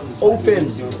like open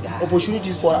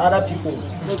opportunities for other people.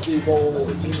 You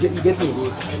get me?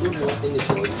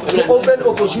 To open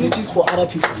opportunities for other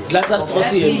people. Let's just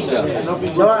see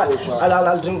him.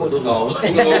 I'll drink water. No.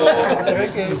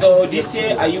 So this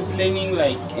year, are you planning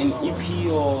like an EP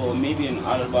or maybe an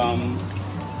album?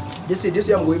 This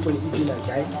year I'm going for an EP, like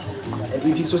an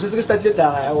EP. So since I started,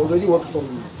 I already worked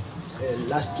from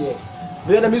last year.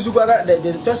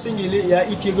 The first thing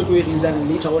EP go to is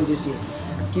later on this year.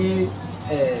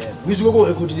 Music go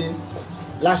recorded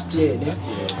last year,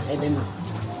 and then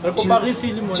so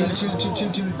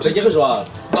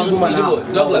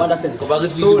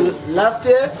last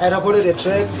year I recorded a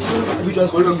track which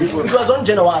was on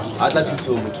January.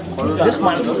 This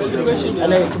month,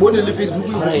 and I went on the Facebook.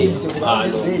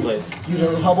 You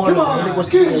know how about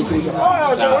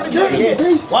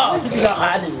wow, this is a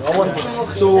hard thing.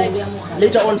 So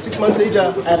later on, 6 months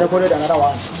later, I recorded another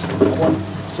one.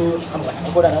 So I'm going to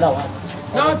record another one.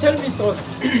 Now tell me, Strausz.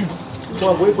 So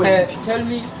I'm going for tell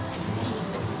me.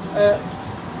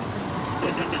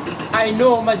 I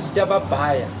know much about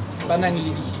Bahaya,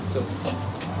 so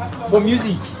for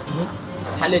music,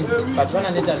 talent, but one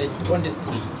another talent on the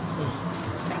street.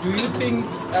 Do you think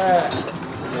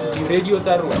the radio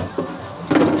tarwa?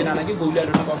 To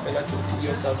see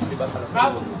yourself in the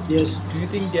background? Yes. Do you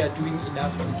think they are doing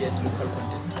enough to get local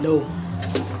content? No.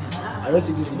 I don't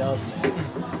think it's enough.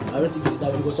 I don't think it's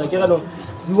enough because I can't know.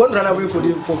 We won't run away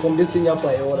from this thing up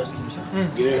by all the schemes.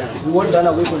 Yeah. We won't run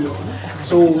away from it.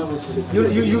 So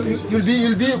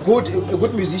you'll be a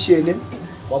good musician,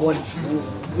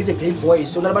 with a great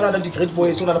voice. So about a great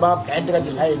voice. So about a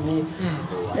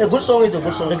good song is a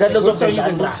good song, regardless of the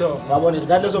genre.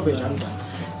 Regardless of the genre.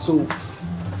 So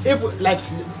if like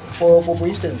for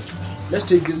instance, let's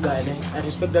take this guy. I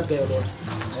respect that guy a lot.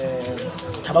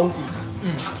 Tabangu.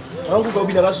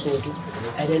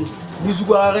 And then music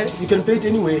you can play it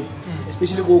anywhere,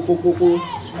 especially go.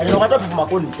 I don't know what of my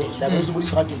own place. Like music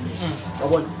is hard.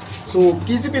 So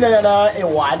kids be like a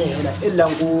one and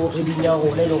lango reading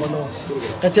or no.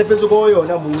 That's a piece of oil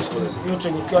na most. You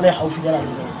train it on a house.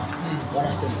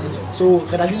 So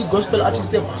can I really gospel artist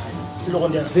still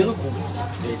on their very good.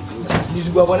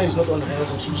 Music is not on her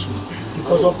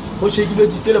because of what she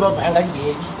did still about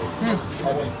banging.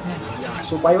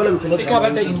 So by all we cannot cover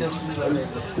the industry.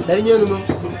 Then you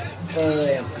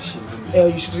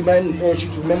should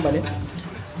remember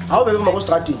however I was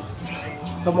starting.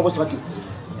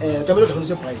 Camilo doesn't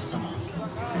surprise somehow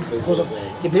because of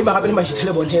the blame happening by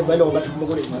telephone here by law, but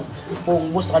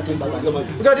most starting because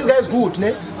this guy is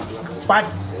good, but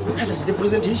the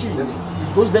presentation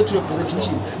goes back to the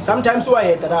presentation. Sometimes so I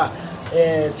had that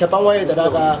TSHEPANG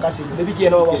maybe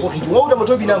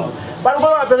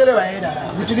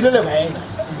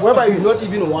whereby you not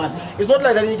even one. It's not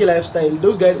like any lifestyle.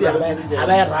 Those guys have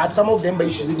had some of them by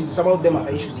issues, some of them are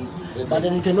issues. But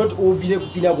then you cannot all be a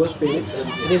gospel.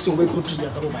 There's some way put to the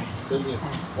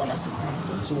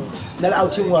so now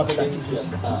out you work like this.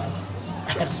 I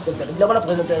respect that. Never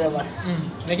present everyone.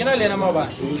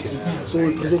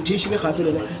 So presentation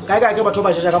happened. Kaga kama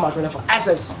toba shaka kama tuna for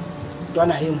access.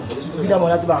 Dona him. Bila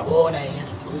molati ba ona yena.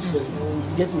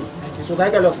 Get me. So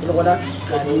kaga lo kona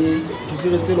kani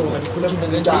tusire tselo ngati kuna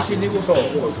presentation ni go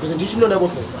presentation no na go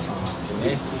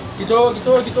kito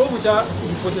buta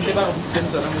dipotse ba go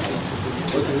tsena mo Facebook.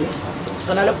 Okay.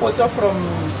 Kana le photo from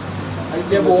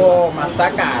Debo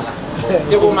Masakala.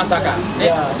 Debo Masaka.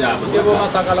 Debo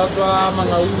Masakala twa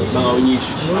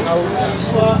Mangaunish.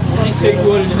 This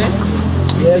gold,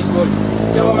 Yes, gold.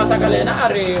 Debo Masakala na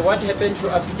are what happened to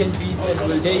African Beatz and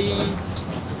will they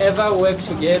ever work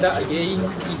together again?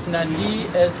 Is Nandi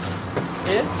as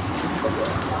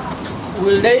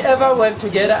will they ever work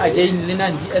together again,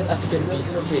 Nandi as African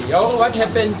Beatz? Okay. What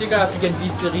happened to African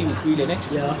Beatz?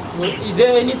 Yeah. Is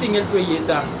there anything else we yet?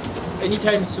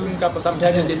 Anytime soon,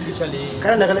 sometime in the future.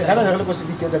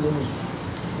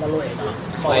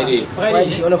 Friday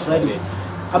on a Friday.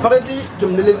 Apparently, the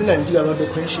Malaysian and a lot of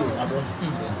question about.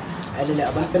 And then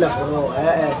I'm for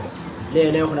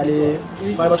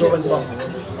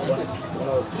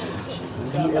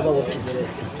ever work together.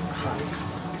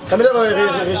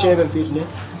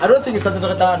 I don't think it's something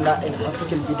that in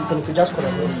African people can just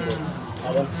collaborate.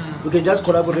 We can just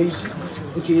collaborate.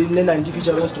 Okay, Nandi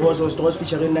featuring Strausz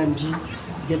featuring Nandi,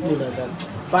 get me like that.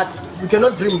 But we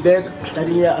cannot bring back that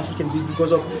African beat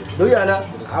because of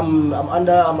I'm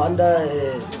under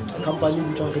a company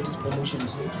which get these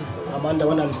promotions. I'm under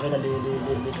one umbrella,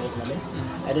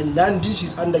 and then Nandi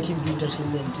is under King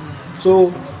Entertainment.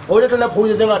 So all the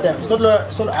projects are there. It's not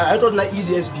I thought not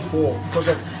easy as before because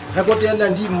of I got the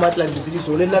Nandi Matlan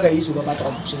so let like I used to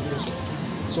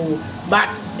So, but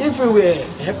if we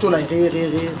have to like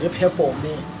perform,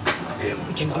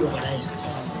 it can be organized.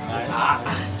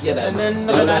 And then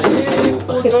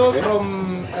also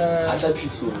from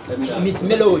Miss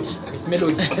Melody.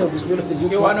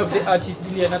 You're one of the artists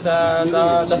here at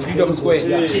the Freedom Square.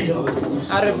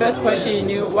 Our first question,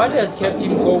 what has kept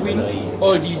him going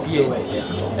all these years?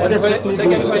 And second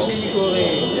question,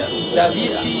 does he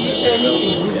see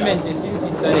any improvement since he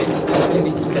started in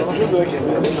this industry?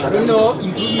 I don't know,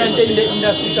 improvement in the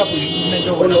industry, improvement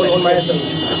on myself.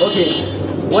 Okay,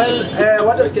 well,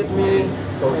 what has kept me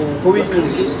going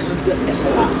is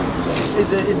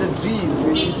it's a dream,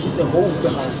 it's a hope.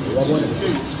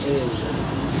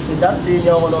 It's that thing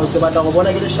you want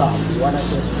to get a shot.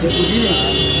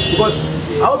 Because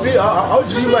I'll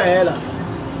dream my head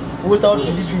without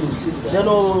believing. Then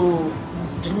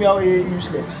dream out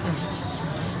useless.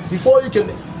 Before you can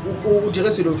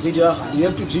you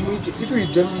have to dream it. If you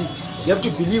dream it, you have to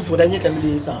believe for that you can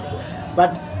believe it.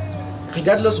 But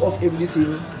regardless of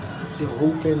everything, the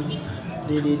hope and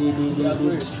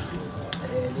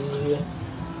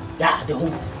the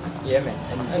hope. Yeah, man.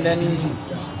 And then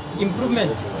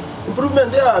improvement.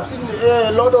 Yeah, I've seen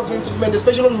a lot of improvement,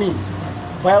 especially on me.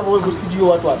 Via go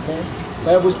studio,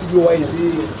 via go studio,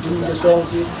 doing the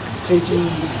songs, creating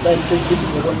this time.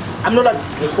 I'm not like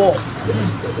before.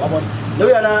 Now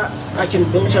I can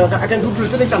venture, I can do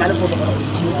things and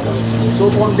so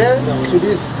from there to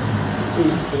this,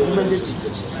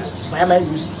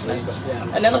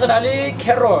 and then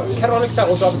Carol is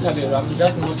also I'm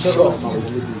just not sure.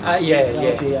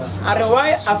 Why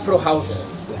Afro House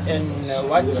and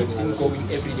what keeps him going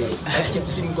every day? What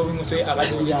keeps him going?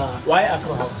 Why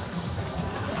Afro House?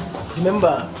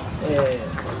 Remember,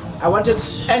 I wanted,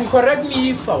 and correct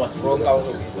me if I was wrong.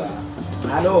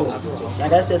 I know,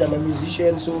 like I said, I'm a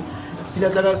musician, so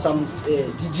pina some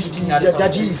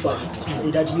Dajifa.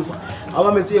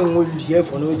 Our material will be here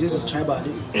for no. This is tribal.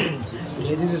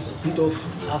 Yeah, this is a bit of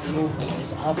Afro.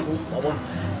 It's Afro.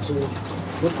 So,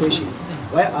 good question.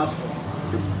 Where Afro?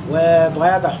 Where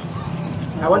Boyaga?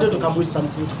 I wanted to come with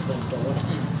something different.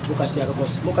 Mokasiaga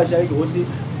boss. Mokasiaga Goti.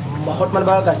 Mahotman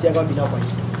Bagasiaga Bina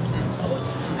Point.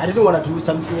 I didn't want to do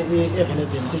something relevant.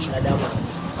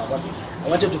 I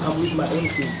wanted to come with my own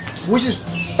thing, which is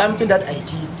something that I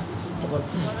did.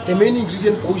 The main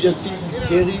ingredient project is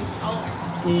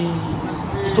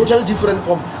is totally different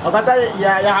from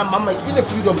mama in the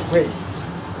freedom square.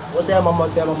 What's your mama?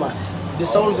 The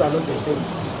sounds are not the same.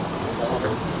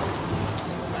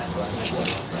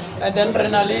 And then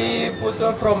Renali put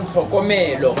from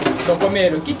Tokomelo,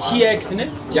 TX, ne?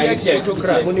 TX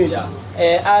photograph.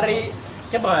 Ari.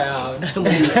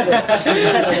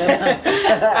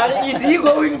 Is he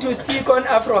going to stick on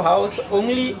Afro House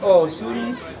only, or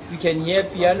soon we can hear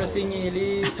piano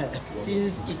singing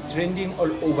since it's trending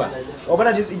all over?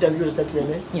 Over this interview is that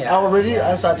I already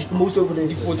answered most of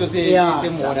the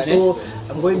so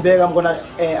I'm going back. I'm gonna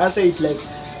answer it like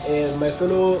my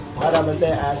fellow brother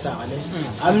answer.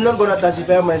 I'm not gonna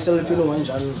classify myself in one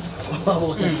genre.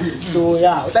 So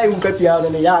yeah, what I will piano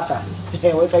and yata. There's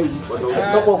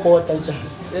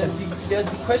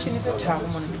the question is a tough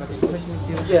one, but the question is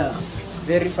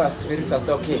very fast.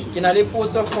 Okay. Can I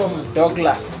put from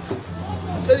Dogla?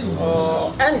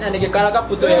 Oh, and the Kalaka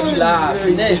put the last.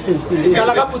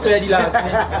 Kalaka put the last.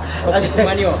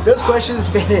 Those questions,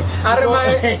 are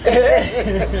my.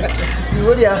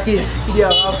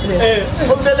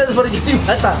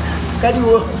 Can you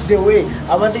watch the way?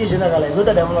 I want to generalize. What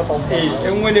I'm not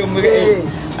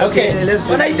okay,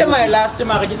 when I say my last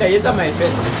market, it's my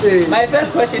first. My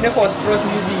first question for Strausz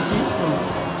Musique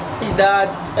is that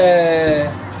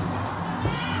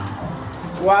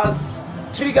was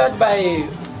triggered by.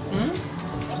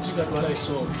 Triggered what I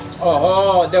saw.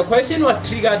 Oh, the question was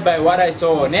triggered by what I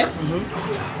saw, ne?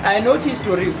 I noticed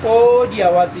to record the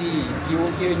awards.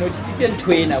 You notice it in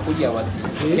Twain, okay?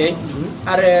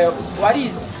 What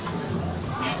is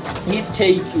his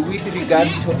take with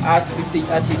regards to us free state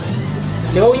artists?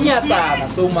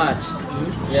 So much.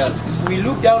 Yeah. We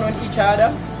look down on each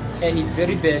other, and it's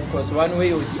very bad because one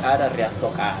way or the other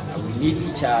we need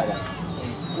each other.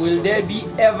 Will there be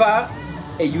ever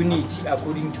a unity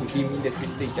according to him in the free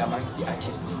state amongst the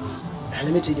artists?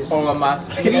 Let me take this. Or must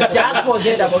we just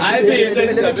forget about where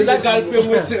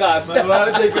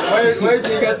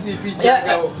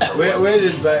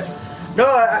is that? No,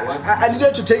 I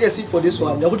needed to take a seat for this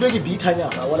one. I would like a beat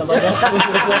hanya. What about that?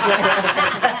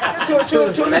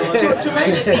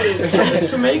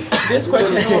 to make this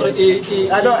question it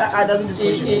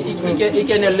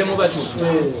can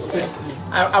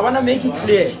I want to make it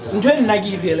clear.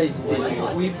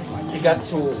 With regards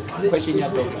to question you're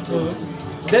talking.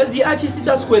 There's the artist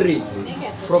square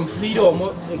from Freedom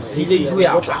Village we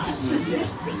are.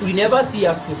 We never see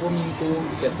us performing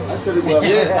together.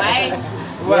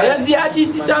 Whereas the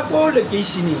artists are called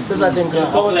location. We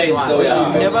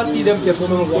never see them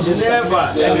performing.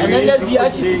 And then there's the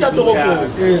artists at Toronto.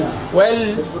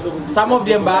 Well, some of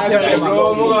them are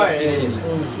performing.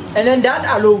 And then that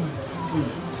alone.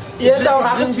 Yes, our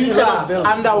having feature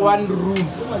under one room,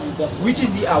 which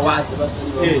is the awards.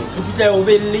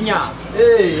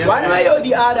 One way or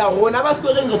the other, one of us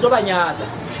going to Tobanyata.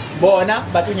 Bona,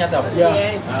 but do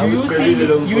you see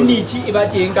unity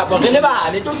about the that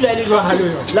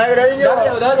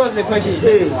was the question.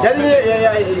 The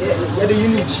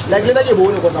unity. Like the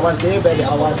bone was I was there by the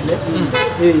hours.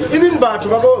 Even but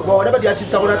whatever the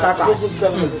artists are attack us.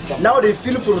 Now they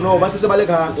feel for no Basis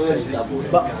Baleka.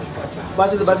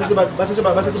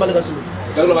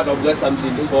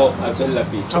 Something before as well.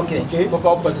 Okay.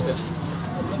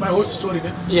 My host, sorry.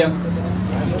 Yeah.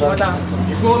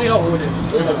 Before we are holding,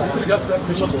 just that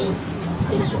question.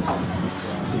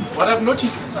 What I've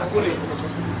noticed is that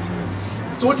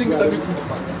two things are good.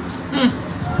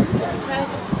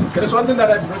 There is one thing that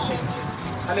I've noticed.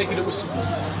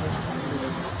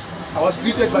 I was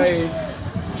greeted by.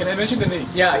 Can I mention the name?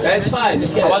 Yeah, that's fine.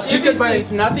 I was greeted by.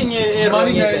 It's nothing.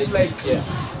 It's like. Yeah.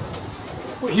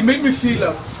 He made me feel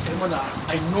like,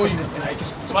 I know you, like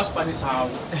it's Spanish,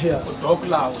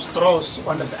 Dogla, Strausz,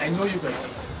 understand? I know you guys.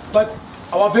 But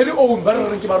our very own,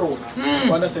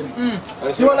 understand?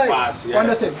 You are like,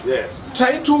 understand? Yes.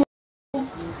 Trying to,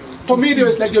 for me, it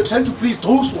was like you're trying to please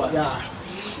those ones. Yeah.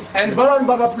 And Baron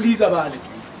Baba please about it.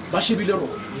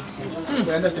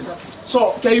 You understand?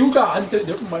 So,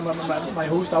 Kayuka, my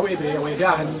host, away there,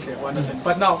 understand?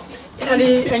 But now,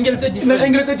 angles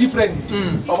are different.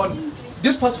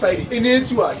 this past Friday, in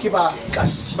it you are Kiba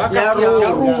Kasi.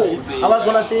 I was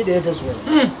gonna say that as well.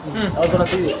 I was gonna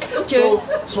say that. Okay.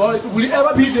 So will it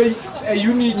ever be the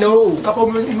unit? No.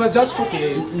 Couple, you must just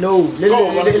okay. No. Let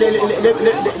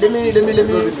me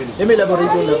elaborate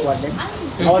on that one.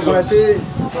 I was gonna say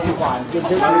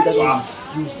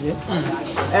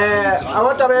I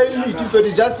want to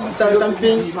it's just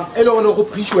something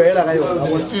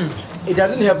it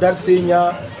doesn't have that thing.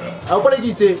 I want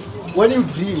to say when you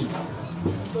dream,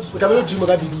 but I'm not dreaming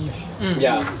I believe.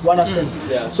 Yeah. You understand?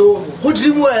 Yeah. So who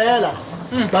dream well?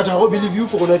 But I believe you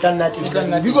for nothing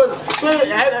because so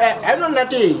I don't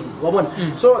nothing.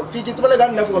 So it's like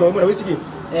enough for no one.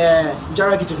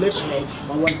 Jara get to life.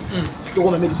 To go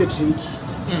and make it tricky.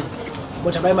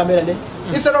 But I'm my melody.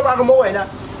 Instead of I'm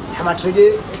a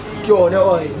trigger.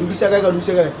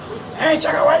 Hey,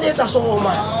 Chaka, why let's us all,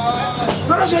 man?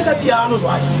 Not as a piano,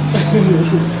 right?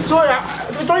 So, I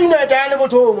don't know that I never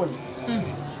told him.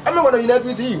 I'm not going to unite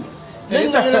with him.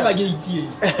 Then I never get tea.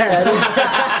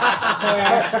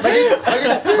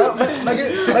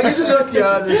 My kid is not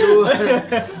piano, so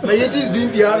my kid is doing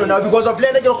piano now because of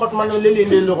Lenny Hotman and Lily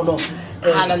Lono.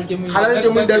 And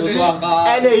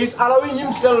he's allowing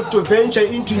himself to venture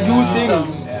into new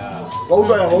things. What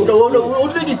do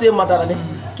you say, Madame?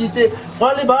 He said,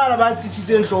 only bar about this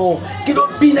season show. Get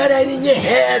up, be not in your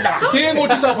head. He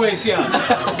won't disappoint you.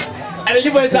 And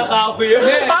you guys are out for your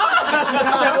head.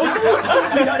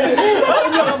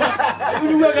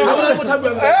 Don't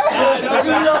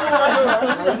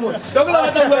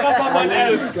let them work as someone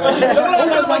else.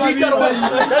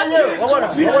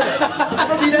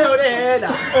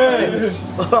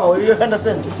 Oh, you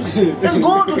understand? It's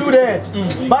good to do that.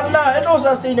 But now, it was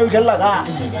sustainable.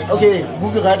 Okay,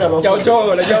 moving right along.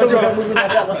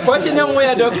 Question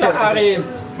where Dr. Are,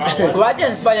 what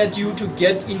inspired you to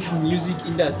get into music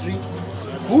industry?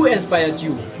 Who inspired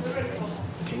you?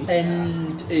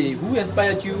 And who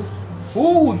inspired you?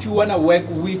 Who would you want to work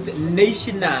with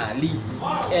nationally?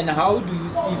 And how do you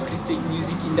see Free State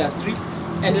music industry?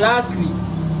 And lastly,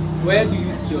 where do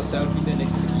you see yourself in the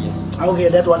next 3 years? Okay,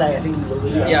 that one I think we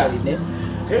already answered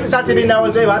it. Saturday now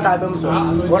and say what happened.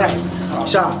 Alright,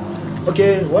 sure.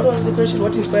 Okay, what was the question?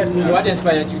 What inspired me? What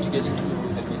inspired you to get into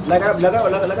the music? Like I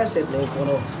said,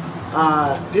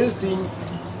 this thing,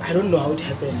 I don't know how it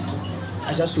happened.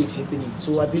 I just saw it happening.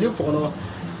 So I believe for now,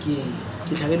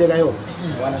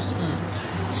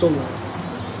 so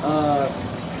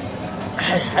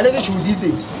I like to choose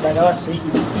easy, like I was saying,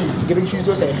 giving choose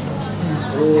yourself.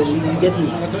 You get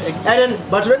me? And then,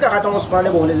 but when the Hatam was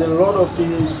planning, there's a lot of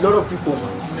people.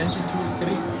 Mention 2,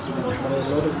 3.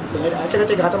 I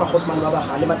take a Hatam Hotman Baba,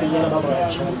 Halimatina Baba.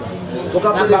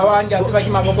 Number 1, that's like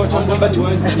MABOKOTHO. Number 2.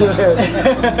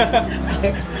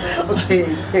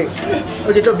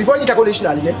 Okay, so before you take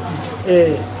nationally,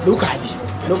 locally,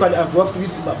 I've worked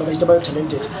with vegetable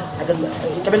talented. I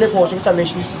can watching some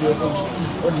nations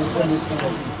on this.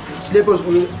 Slavers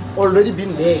already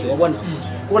been there.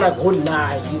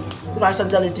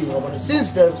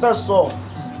 Since the first song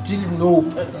till no,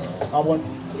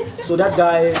 so that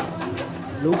guy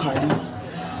locally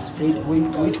is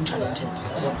way too talented.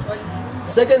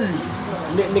 Secondly,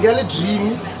 Negrali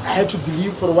dream, I had to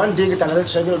believe for one day that another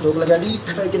channel dog like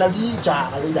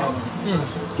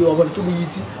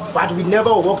but we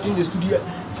never walked in the studio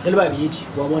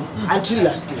until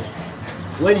last year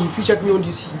when he featured me on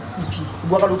this EP.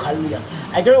 I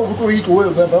can't go to it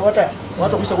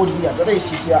what was about here. What is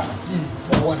this here?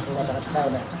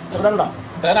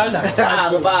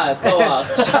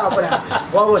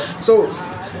 So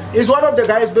it's one of the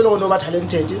guys been all over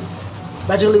talented.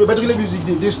 But music,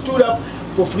 they stood up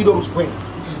for Freedom Square.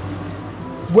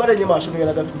 What are you marching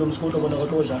at the Freedom Square?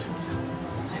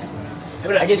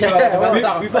 I guess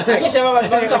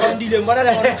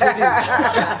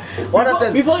what I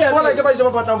said before you want to give us the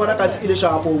pattern, but I can see the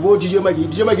sharp or DJ Maggie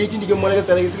in the money was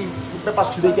there.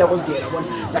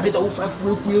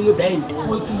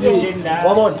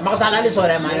 One band. Masala is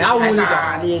sorry, man. How is it?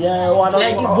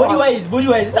 Body wise.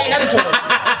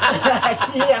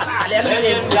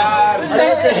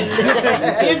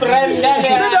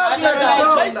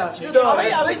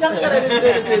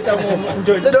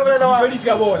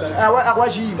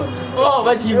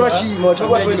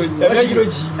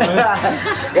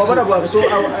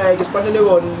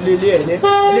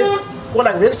 What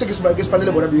I very sick is by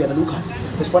Gespanel Borabu and Luca.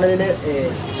 Gespanel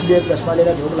Slave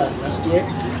Gaspanela Dobla last year,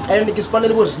 and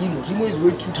Gespanel was Rimo is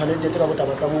way too talented about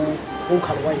Tabasamu,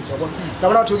 vocal whites.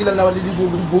 Now, not to get another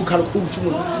vocal coach,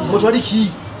 but what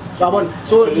he.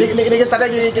 So, they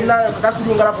started getting a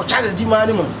for Charles D.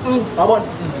 Manimum.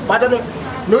 But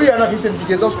no, you are not recently,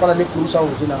 there's also Flow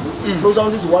Sounds. Flow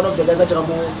Sounds is one of the guys that are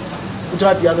more o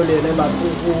tla piano le ene but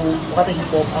o rata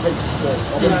hip hop a hip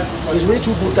hop is way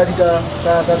too good ka di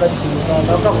sing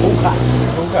ka vocal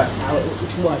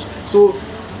too much so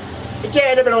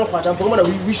again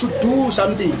we should do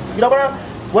something you know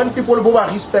when people go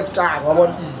respect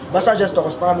but suggest to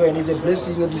respond when is a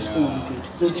blessing in this school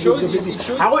so it shows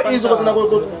how is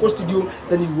go studio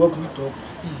then you work with talk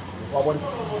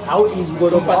how is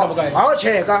because of our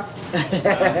check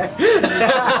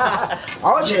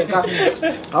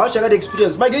the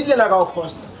experience my get like our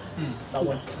cost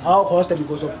our cost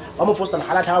because of I'm first and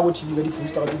hala thago TV ga di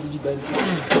poster ga di band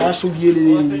ba show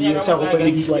yele tsa go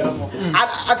pele di jwa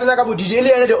a tsena ka bo DJ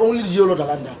le the only DJ lo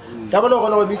Landa da bona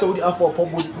gona go bisa go di afro pop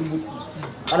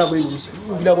ana go iluse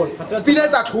o bila bona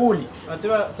finance at holy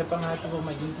tseba tsepang ha tsebo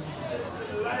maginti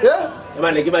yeah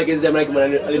man le ke ba ke se dem like mona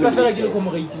le ba fela ke le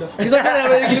komorate la ke sa fela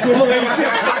ke le komorate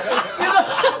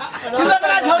ke sa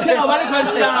fela thote ga ba le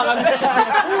consider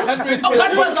o ka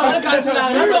twa sa ba le consider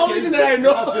that's the only thing that I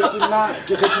know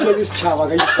ke khetsile ke setšhaba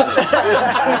ka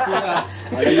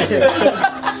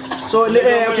so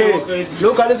okay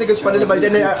local is expanded but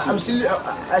then I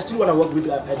still want to work with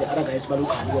the other guys but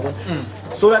local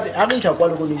so that I reach a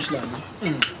quality national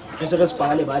is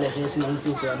expanded by the racing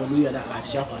for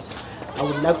I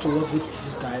would like to work with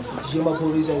this guy.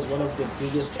 MABOKOTHO is one of the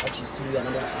biggest artists we are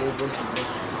going to work.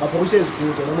 MABOKOTHO is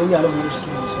good and when you are going to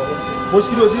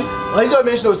skills I enjoy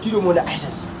mention skill more than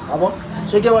ISIS.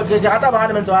 So get what get out of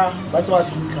that's what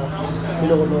you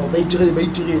know by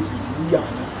trades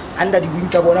under the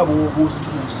wings of one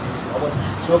skills.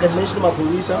 So I can mention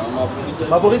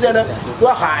MABOKOTHO to a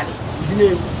hard.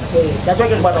 That's why I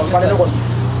get about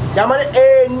Yaman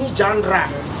any genre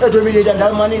dominated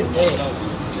that money is there.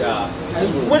 Yeah.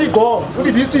 Where it go? Where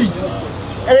it beat it?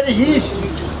 And then it hits.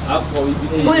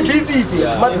 Where it beat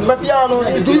it? My piano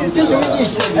is still doing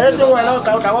it. And that's why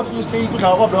I want to stay to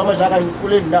have a problem. I can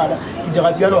pull it down. It's a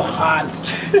piano hard.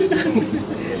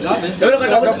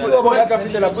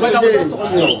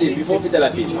 Before Fitela,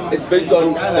 it's based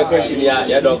on the question,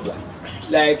 yeah, doctor.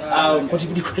 Like, what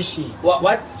is the question?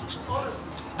 What?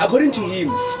 According to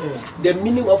him, the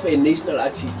meaning of a national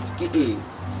artist,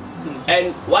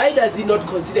 and why does he not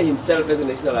consider himself as a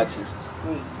national artist?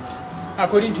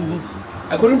 According to him.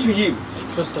 According to him.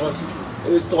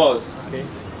 Strausz. Okay.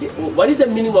 What is the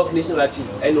meaning of national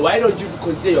artist, and why don't you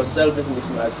consider yourself as a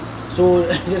national artist? So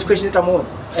this question is more.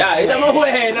 Yeah, it's more. Go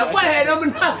ahead. I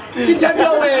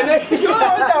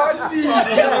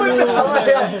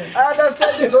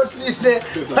understand this whole system,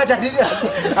 but I didn't.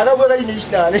 I don't work in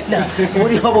national. Let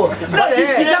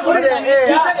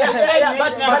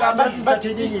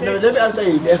me answer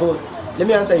it. Let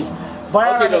me answer it.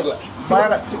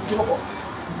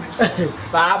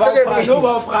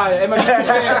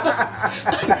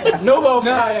 No,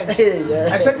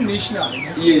 I said national.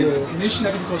 Yes,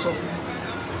 national because of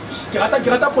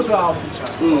Grata Potra.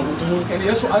 And he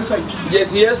has to answer it.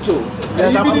 Yes, he has to.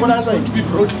 Yes, I'm going to answer it. To be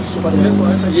broadly, so but he has to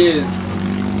answer it. Yes.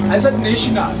 I said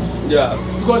national. Yeah.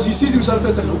 Because he sees himself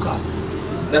as a local.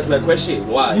 That's my question.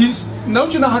 Why? He's now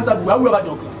you know Hunter where we are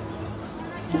talking.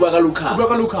 Luka.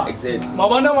 Exactly.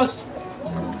 Mabana was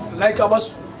like I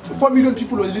was 4 million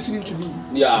people were listening to me.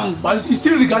 Yeah. But he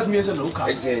still regards me as a local.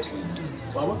 Exactly.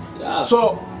 Yeah.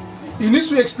 So he needs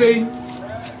to explain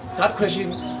that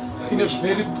question in a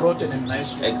very broad and a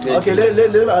nice way. Exactly. Okay, let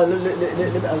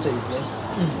me answer it.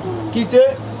 Kite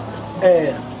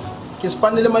ke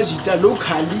spandele majita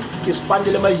locally, ke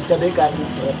spandele majita be ka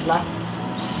Dokla.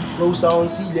 Flow sound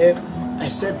see I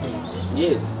said that.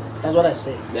 Yes. That's what I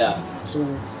said. Yeah. So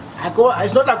I go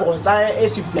it's not like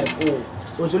as if like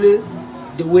only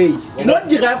the way. You not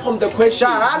derive from the question.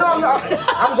 I'm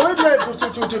going to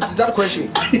that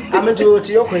question. I'm into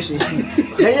your question.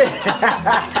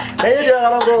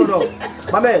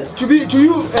 My man, to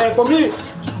you, for me,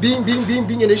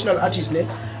 being a national artist,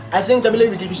 I think we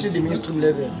can reach the mainstream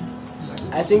level.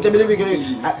 I think we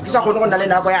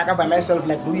can by myself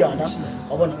like Luyana.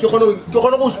 I want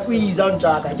to squeeze on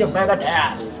Jack. I can't find that.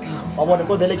 I want to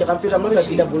go there. I'm not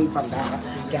available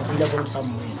for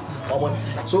somewhere.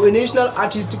 So a national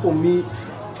artist for me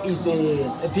is a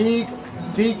big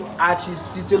artist.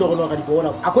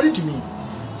 According to me,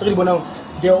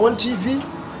 they're on TV,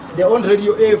 they're on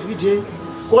radio every day.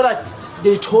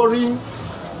 They touring.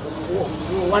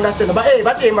 Understand? But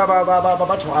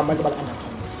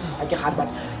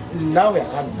now we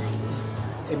are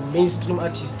a mainstream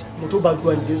artist. Not about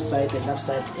going this side and that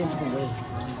side everywhere.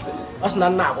 That's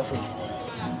not now.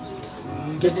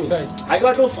 satisfied. I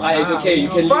got no fry, it's okay, you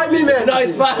can Fry me, man. No,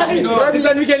 it's fine. No. This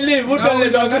one we can live. No, when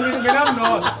I'm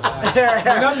not.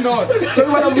 When I'm not. So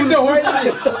you wanna If move the host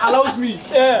Friday? allows me,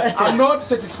 I'm not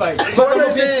satisfied. So what do I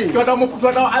say? But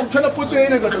I'm trying to put you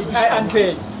in and go to I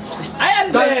unpaid. I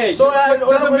am there. So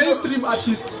there's a mainstream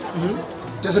artist,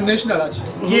 there's a national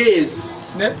artist.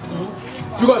 Yes. Ne?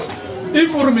 Because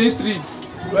if we're mainstream,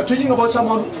 we are talking about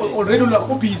someone already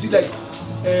busy, like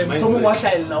from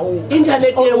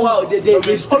Internet, wow,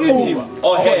 they stream him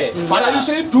or her. But are you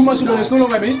saying too much? It's no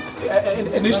longer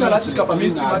a national artist, a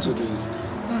mainstream artist.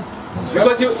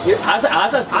 Because as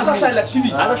a style like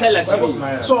TV.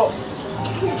 So,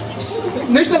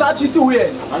 national artist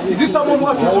where? Is this someone who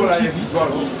appears on TV?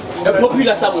 A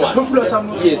popular someone. Popular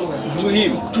someone. Yes. To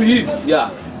him.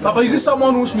 Yeah. But is this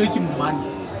someone who's making money?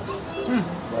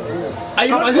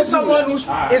 Is this someone who's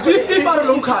Is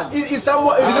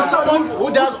someone who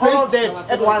does all of that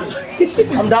at once?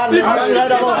 I'm done. Moving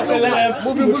right along.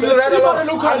 Moving right along. I'm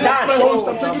done.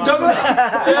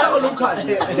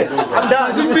 I'm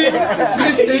done.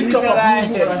 Free State come up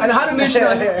and had a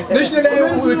national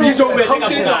would be so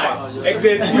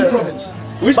Exactly.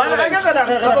 Which But I guess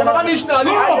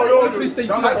national, Free State.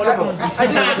 I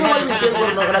think what we say is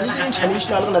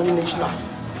international, national.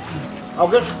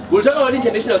 Okay. We'll talk about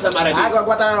international Samara.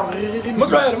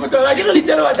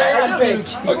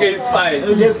 Okay, it's fine.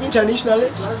 There's international,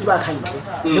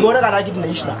 the border can get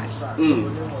national.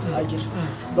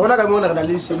 So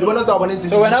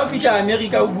when I feature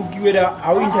America, we book you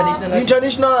how international.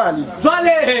 internationally.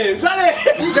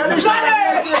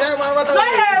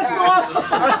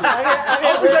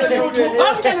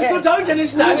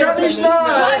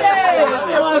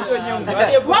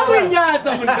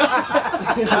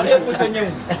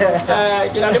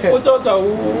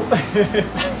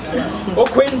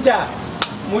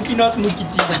 Mukinos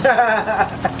Mukiti.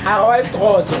 How is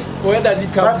Strausz? Where does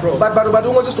it come from? But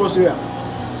what's Strausz here?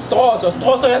 Strausz,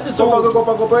 yes, so.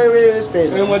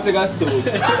 Spell.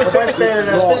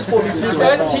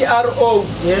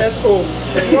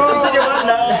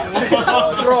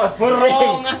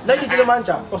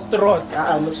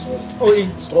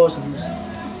 Strausz Musique.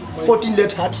 14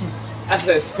 letter artist.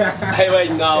 Access. I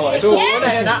right now. So when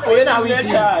are we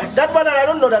that one I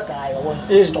don't know that guy.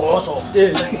 Strausz.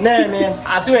 Nah, man.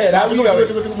 I swear,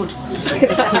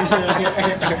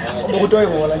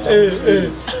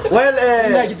 Well,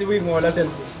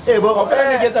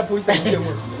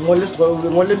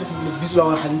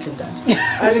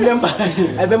 I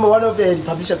remember one of the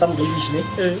publishers, some English name.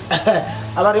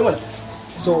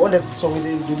 So on that song with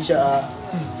the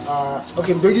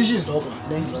okay, English is dog.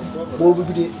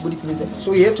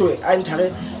 So he had to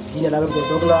enter in another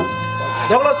Douglas.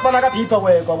 Douglas Panaga people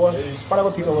were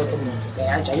Panaga people were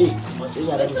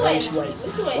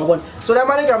so that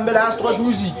money can be last was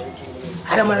music.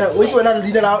 I don't know which one I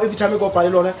lead out every time I go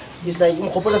Palilona. It's like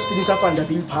Mkopola spinning up on the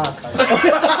Bean Park.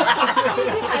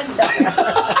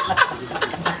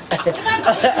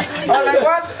 I'm like,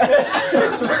 what?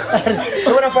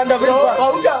 You want to find a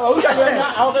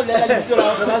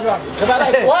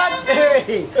what?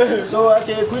 So,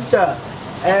 okay, Quinta,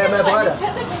 my brother,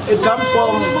 it comes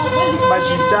from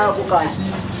Majita, Bukasi,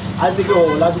 I think,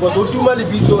 because too many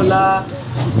beats on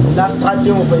last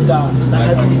standing over there.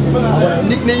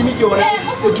 Nickname it your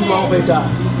Otumata.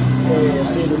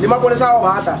 Lima Ponesa,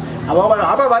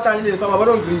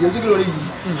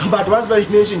 but once by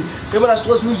nation, even as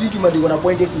Strausz Musique, you want to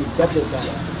point it me. That is that.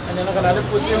 And then I'm going to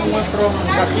put you from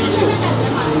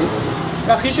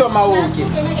Kakisho Mawoke.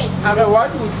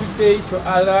 What would you say to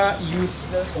other youth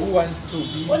who wants to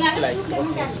be like Strausz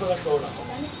Musique?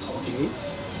 Okay.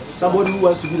 Somebody who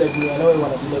wants to be like me, I know I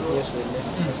want to be like me as well,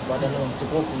 but I know it's a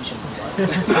conclusion.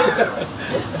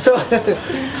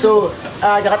 So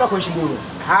I got a question.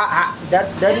 That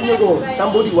didn't go.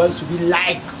 Somebody wants to be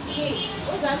like.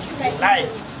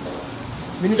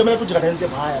 We need to make put yes to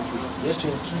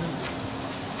have kids,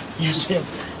 yes to have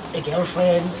a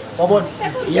girlfriend,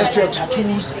 yes to have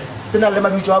tattoos. So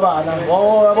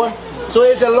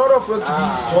it's a lot of work to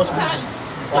be Strausz Musique.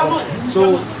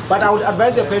 So, but I would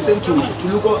advise a person to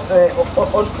look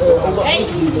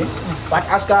onto me, but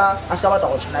ask about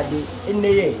the in the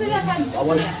year.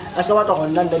 Ask about the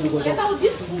Honda because of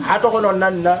how to go on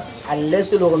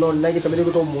unless you don't know negative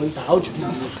how to do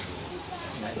it.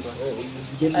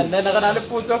 And then I'm going to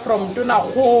put from Tuna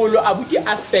whole Abuti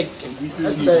aspect.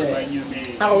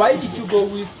 Now, why did you go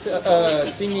with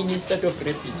singing instead of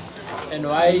rapping? And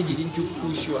why didn't you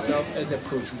push yourself as a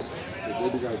producer?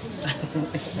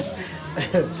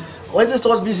 What is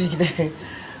Strausz Musique?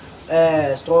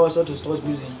 Strausz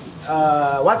Musique.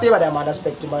 What's the other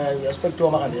aspect? My aspect to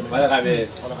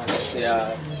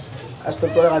yeah.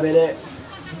 aspect wa gabele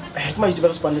ke ma ditse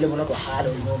respond le bona go halo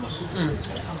you know mas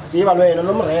tse ba lo ena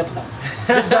no mo rapper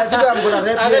this guy is going to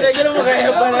rap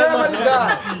this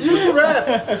guy used to rap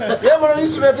yeah man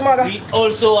used to rap maga We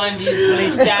also want this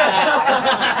freestyle.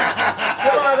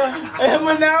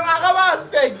 Mona akaba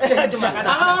aspect.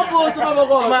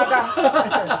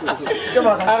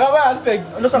 Akaba aspect.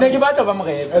 Ne ke batla ba mo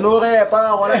rap. no rap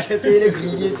gona ke pele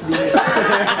create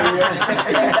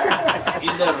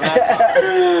He's a rapper.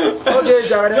 okay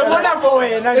jare Ke bona for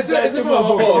wena se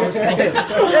mo.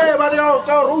 eh but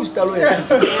ka roast alo ena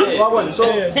so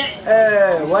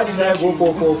why did I go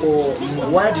for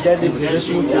why did I leave the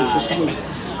industry for singing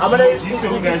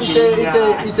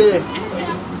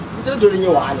it's a doing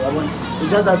you one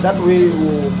it's just that way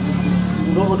you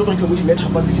don't make somebody met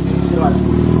happen in serious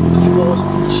if you go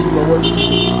speech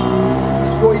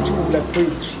it's going to like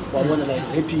poetry or one like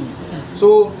rapping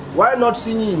so why not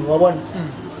singing or one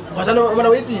because I know when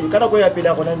I see kana go ya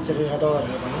pela gona ntse re rata wa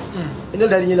ene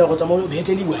la dinyela go tsamao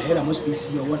beteli wa hela mo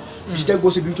space ya bona jita go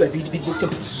se bitwa beatbox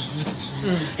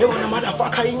hey bona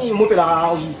motherfucker yini mo pela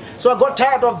ga so I got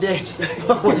tired of that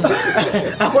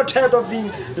I got tired of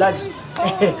being like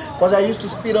because I used to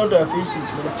spit on their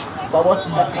faces but what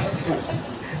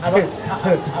I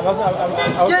was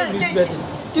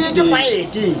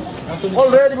fight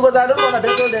already because I don't want to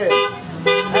battle there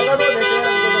I don't know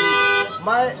because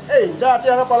my hey that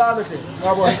ya pala mete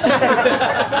ngabo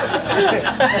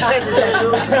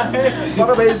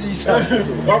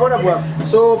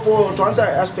so for to answer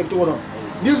aspect one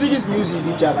music is music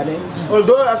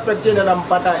although aspect in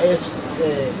nampata as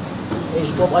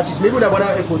hip hop artist maybe una bona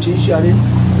a potential you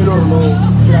don't know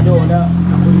kinaona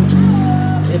according to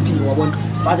rapping wabona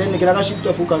but then nikela shift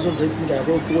of focus on rapping I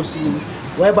go singing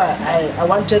whereby I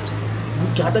wanted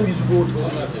to have music go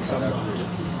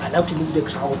I like to move the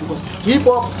crowd because hip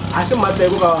hop as a matter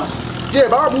of yeah,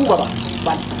 but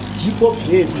hip hop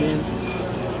is man.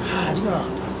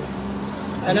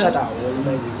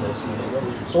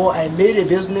 So I made a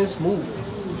business move.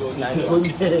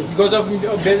 Because of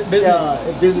business. Yeah,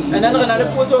 a business move. And then another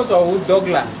put also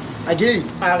Douglas. Again.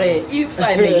 If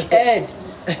I may add,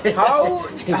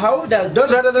 how does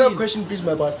don't write another question, please,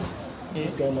 my part.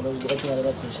 This guy was writing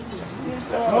another question.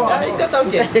 No, I just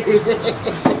okay.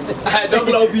 I don't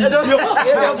love you. Don't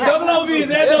love you.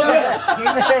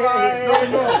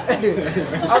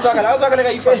 I was talking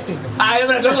like first. I am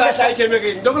not Douglas. I can make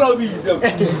it. Don't love you.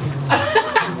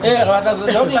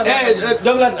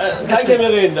 Douglas. I can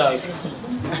make it.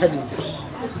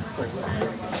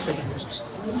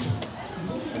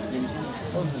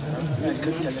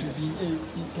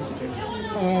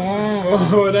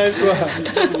 Oh, nice one.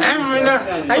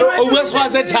 I know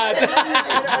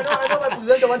my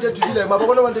presenter wanted to be like,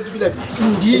 MABOKOTHO wanted to be like,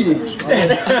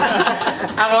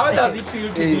 how does it feel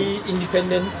to be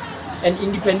an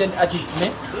independent artist,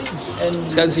 man?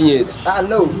 And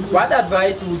no. What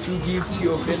advice would you give to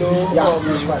your fellow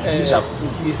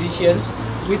musicians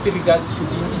with regards to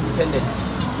being independent?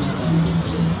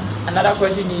 Another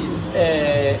question is,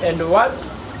 and what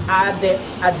are the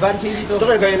advantages of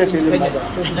independent?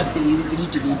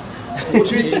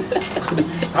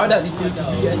 How does it feel to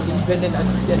be an independent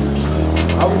artist? And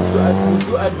how would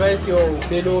you advise your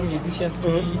fellow musicians to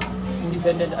be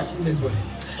independent artists as well?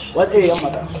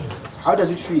 How does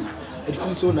it feel? It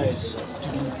feels so nice to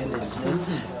be independent, you know?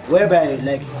 Whereby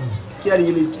like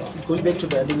it goes back to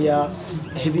the idea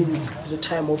having the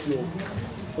time of your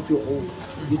own.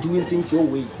 You're doing things your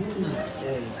way.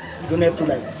 You don't have to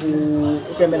like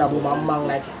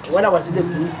like when I was in the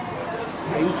group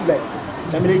I used to like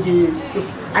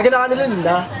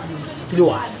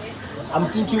I'm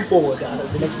thinking forward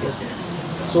the next person.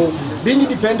 So being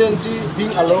independent,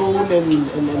 being alone and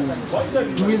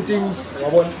doing things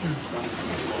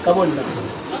come on now.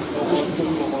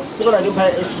 So I give a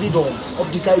freedom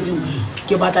of deciding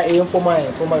for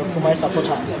my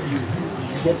supporters. You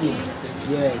get me?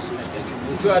 Yes.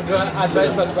 Would you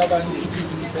advise Baba?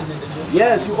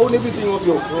 Yes, you own everything of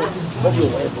your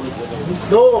wife.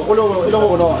 No.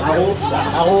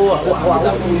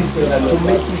 To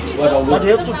make it, but you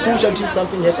have to push until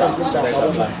something happens.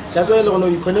 That's why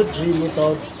you cannot dream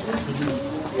without.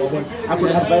 I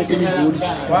could advise anybody.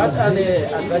 What are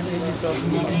the advantages of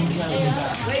being?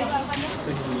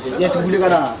 Yes,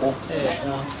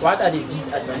 what are the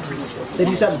disadvantages of the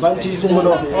disadvantages?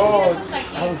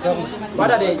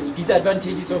 What are the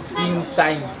disadvantages of being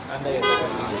signed?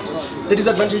 The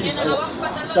disadvantages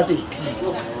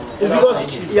it's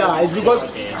because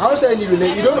how say you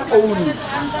don't own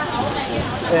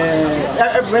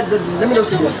let me not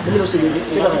say that.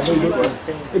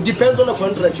 It depends on the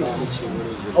contract you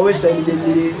always say the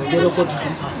record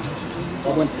company.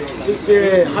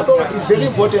 It's very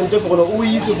important for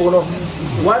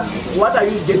what are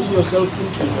you getting yourself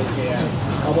into?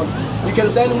 You can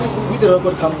sign with the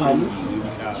record company,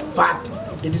 but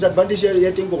the disadvantage here if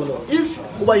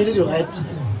you did right,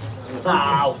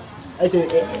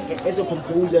 as a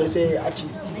composer, as an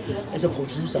artist, as a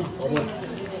producer,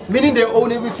 meaning they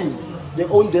own everything, they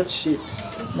own that shit.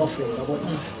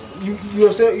 You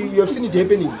have seen it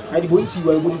happening. I don't see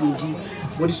why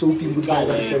what is so people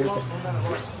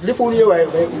they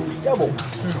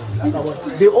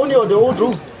own the old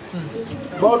room.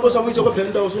 But also we talk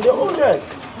penthouse, they own that.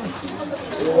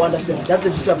 You understand? That's the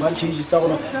disadvantage.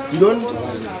 You don't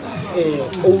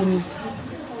own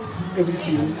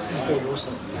everything for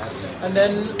yourself. And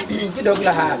then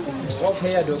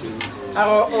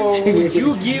would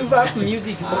you give up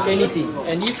music for anything?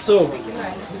 And if so,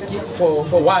 for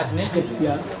what?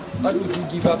 Yeah. What would you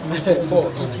give up music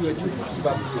for if you were to give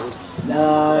up music?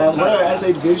 I'm going to answer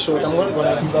it very short. I'm going to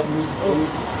give up music for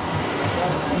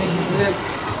next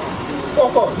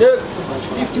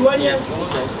 51 years.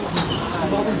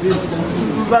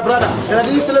 My brother, and I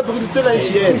didn't celebrate 10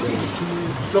 years.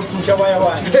 Don't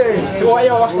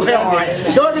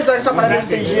is like somebody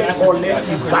stage only,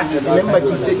 but remember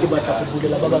to take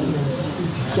about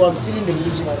so I'm still in the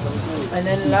music. And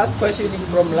then last question is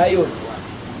from Lion.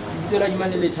 The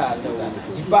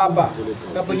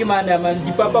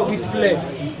Papa with flair.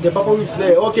 The Papa with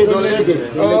flair. Okay, don't leg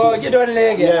it. Oh, you don't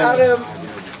leg it.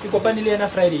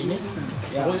 Friday.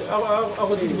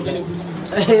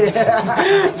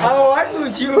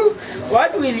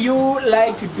 What will you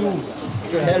like to do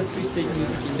to help Free State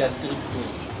music industry?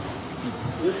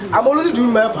 I'm already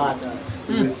doing my part.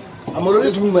 I'm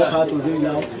already doing my part today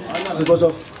now because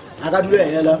of I got to do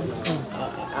it.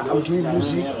 I'm doing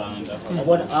music.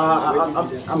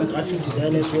 I'm a graphic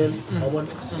designer as well.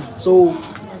 So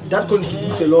that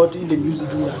contributes a lot in the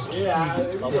music industry.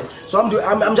 So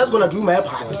I'm just gonna do my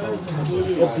part of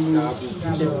being in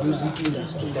the music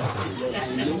industry.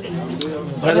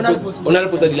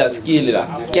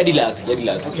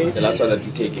 The last one that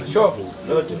we take. Sure.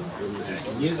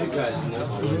 Musical,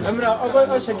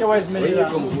 I'll check your wise man.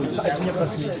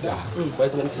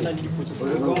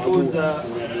 composer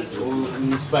who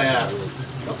inspire,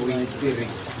 who inspire.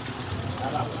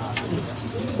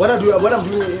 When I'm doing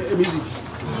music,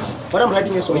 when I'm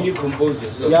writing a song. When you compose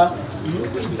a song, yeah.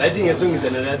 Writing a song is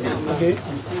another thing. Okay.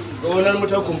 When I'm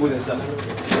composing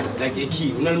like a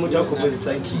key, when I'm composing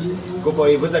a key, go for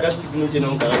it.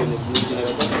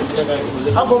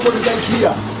 I'm composing a key.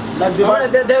 Like the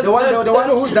one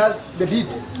who does the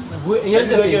beat. Here's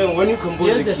the thing. When you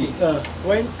compose the key,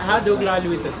 when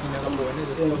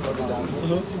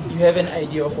you have an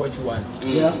idea of what you want.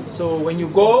 Yeah. So when you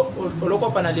go, look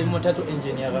up and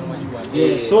engineer what you want.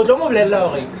 Yes. So don't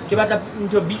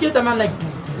beat someone like.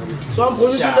 So I'm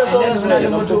producing the song as well.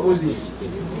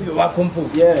 You are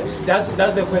composed. Yes.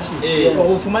 That's the question.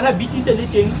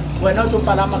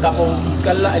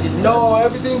 No,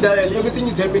 everything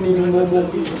is happening in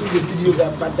the studio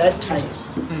at that time.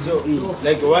 So,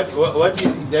 like what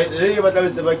is that?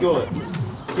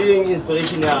 Getting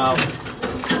inspiration now.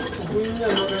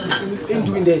 In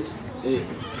doing that.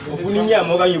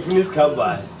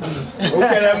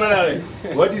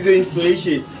 What is your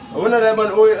inspiration? I want to have a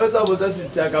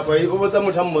sister, over some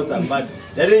but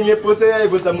that in your put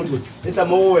it's a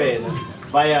more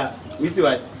via with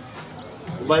what?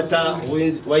 What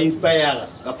inspire,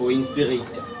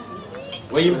 inspirate.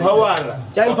 We empower.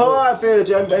 I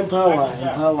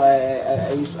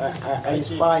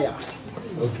inspire.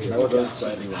 Okay.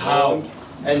 How?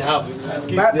 And how?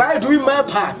 By doing my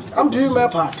part. I'm doing my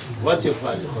part. What's your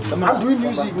part? I'm doing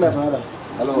music, my brother.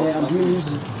 Hello. Yeah, I'm doing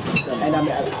music. And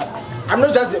I'm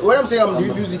not just when I'm saying I'm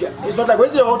doing music. It's not like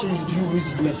when you how to do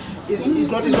music, man. It's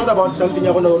not about something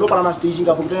you're gonna look at staging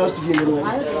up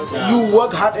you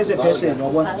work hard as a person.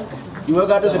 You work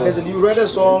hard as a person. You write a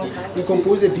song, you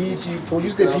compose a beat, you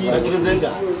produce the beat. You understand?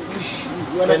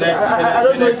 I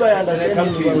don't know if I understand.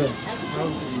 Come to you.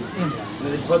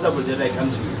 Is it possible that I come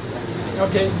to you?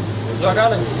 Okay. Now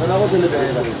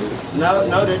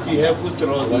that you have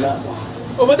Strausz.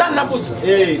 Oh, but I'm not put.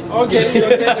 Hey. Okay.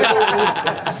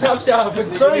 Sharp.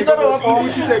 So it's not about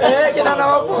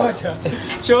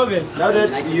Show me. Now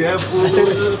that you have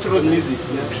Strausz music,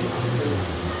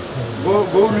 go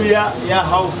to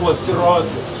how for Strausz.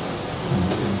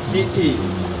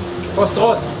 For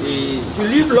Strausz. To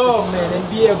live long, man, and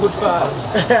be a good fast.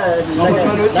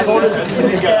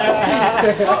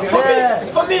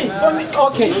 For me.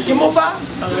 Okay, Kimofa.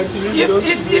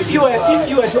 If you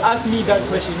were to ask me that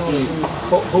question,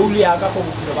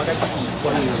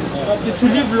 is to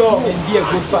live long and be a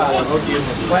good father.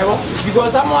 Why?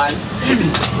 Because someone,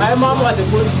 my mom was a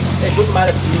good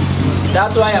mother to me.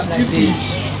 That's why I'm like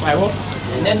this. Why?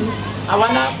 And then I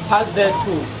wanna pass that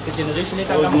to the generation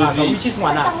later, which is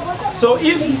one. So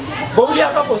if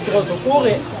Boliaka for Strausz,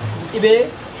 it be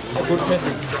a good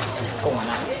message.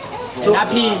 So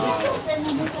happy.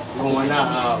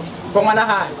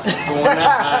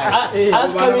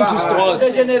 Us coming to Strausz.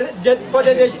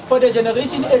 For the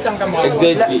generation, Exactly.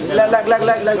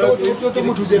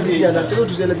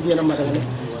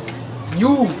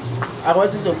 You are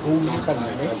what is a cool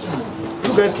country.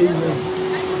 You guys came here.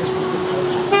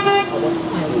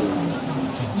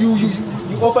 You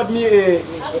offered me a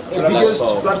biggest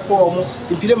platform.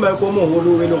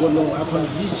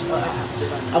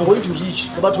 I'm going to reach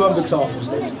about 1 big South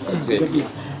Africa. Exactly.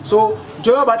 So,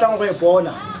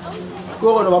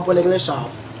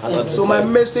 so my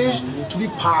message to be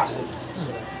passed.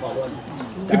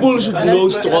 People should know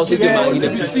Strausz in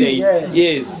the state.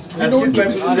 Yes. I don't want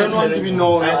to be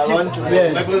known.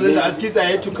 My president asked I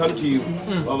had to come to you.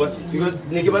 Because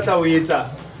Nikibata waiter.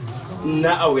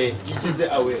 Not away, kids are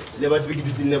away. Never to be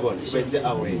Nebon, but they're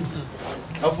away.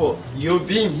 Therefore, you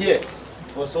being here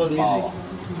for Strausz Musique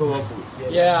is powerful.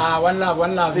 Yeah, one love.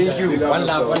 Thank you. One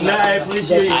love. I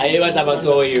appreciate it. I was about to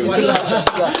tell you. One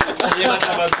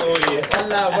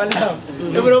love.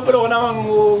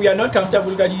 We are not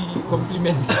comfortable with the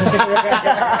compliments.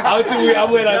 How do we am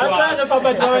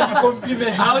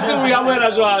Compliment. How do we am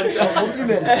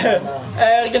Compliment.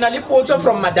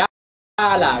 From Madala.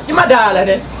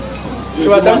 I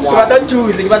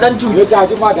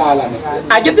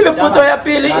get to the photo ya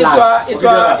pele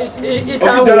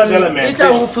it's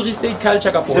a Free State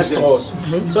culture Strausz.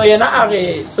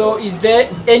 So is there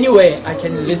anywhere I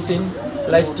can listen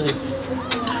live stream?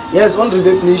 Yes, on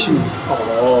Reverb Nation.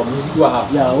 Oh, music wa.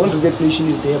 Yeah, on Reverb Nation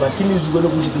is there, but music go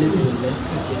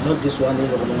not this one.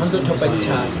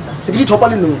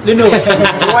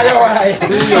 Why?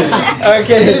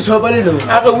 Okay.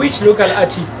 Which local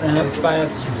artist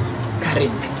inspires you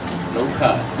currently?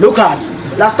 Local.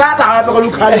 Last start I have a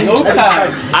local.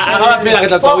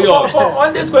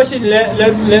 On this question,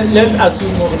 let's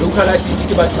assume local artists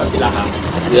give us Mabilaha.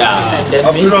 Yeah. And then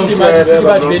mainstream artists give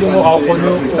us Belumo or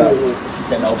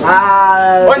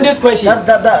on this question,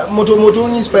 that Moto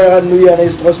inspired New Year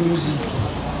is Strausz Musique.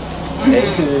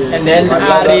 And then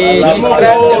describe the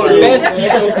best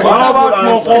piece of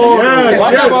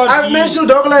I've mentioned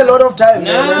Dogla a lot of times.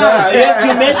 You have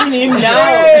to mention him now. You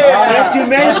have to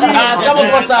mention him.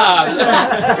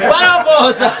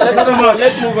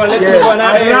 Let's move on. I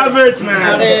love it,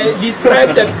 man.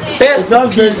 Describe the best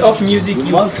piece of music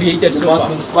you've created so far.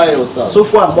 So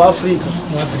far, Africa.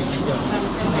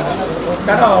 I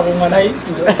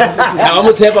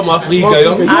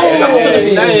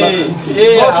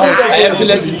have to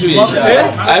listen to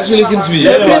it.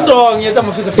 Every song, yes, I'm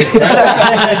a but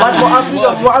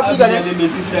for Africa,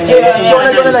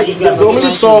 the only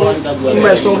song in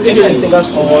my song,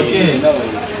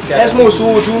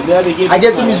 I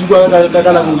get some music.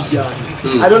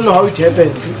 I don't know how it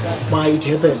happens, but it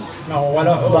happens.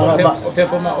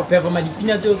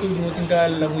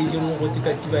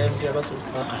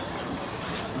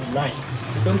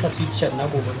 Don't a picture now.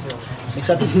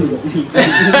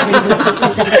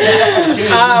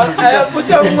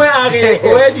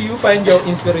 Where do you find your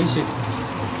inspiration?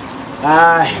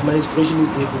 My inspiration is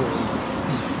everywhere.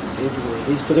 It's everywhere.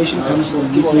 The inspiration comes from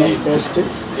me first. And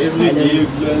then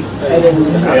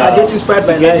I get inspired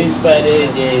by life.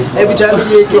 Every time I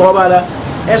get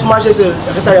as much as I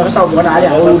want but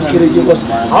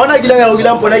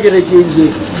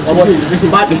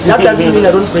that doesn't mean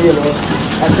I don't pray a lot.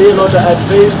 I pray a lot. I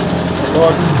pray a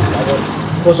lot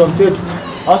because of faith.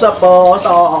 Also, I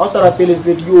feel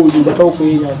faith you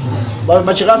but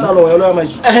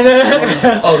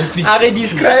I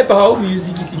describe how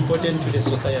music is important to the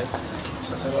society.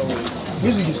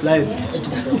 Music is life.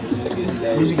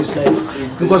 Music is life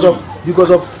because of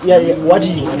what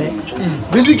you want.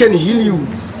 Music can heal you.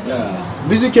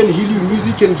 Music can heal you.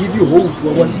 Music can give you hope.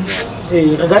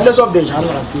 Regardless of the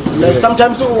genre. Like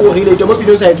sometimes relatable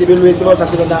videos I and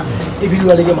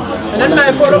then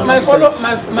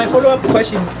my follow-up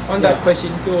question on that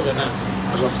question.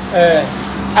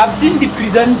 I've seen the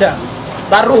presenter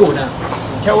Zarona,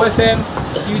 KFM,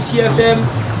 CUTFM,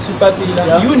 Super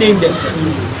Tila, you name them.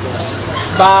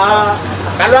 But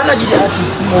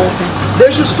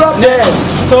they should stop there.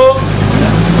 So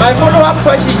my follow-up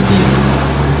question is,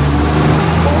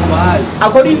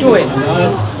 according to it,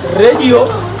 radio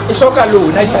hloka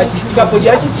lona di-artist kapo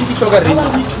di-artist di hloka radio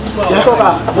ya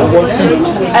hloka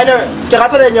and ke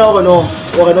rata lenya gore no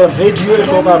radio e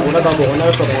hloka rona ka bona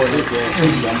e hloka radio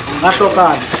ga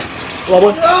hlokana wa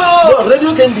bona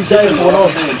radio can decide gore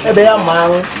e be ya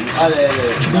mang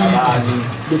to be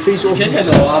the face of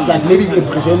like maybe a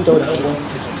presenter or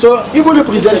so even the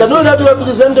presenter no that to a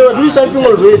presenter do something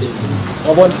already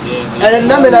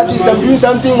and I'm an artist, I'm doing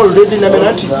something already, I'm an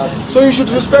artist. So you should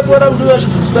respect what I'm doing, I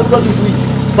should respect what you're doing.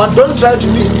 But don't try to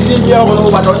mix in here or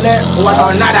what on there, what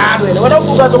on another way. What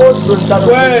focus on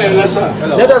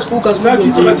let us focus on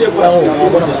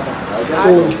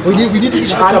so we need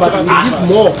each other, but we need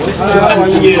more.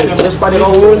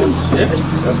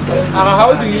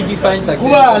 How do you define success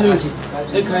as an artist?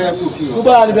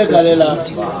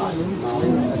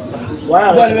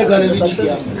 Wow. I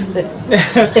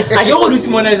don't want to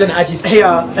money as an artist.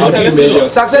 Yeah. How do you measure?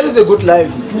 Success is a good life.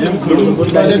 It's a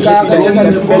good life.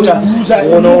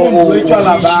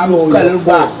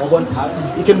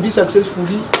 You can be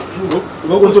successfully.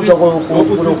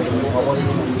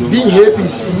 Being happy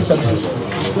is successful.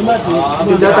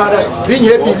 That's how being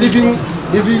happy,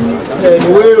 living the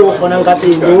way of that's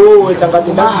being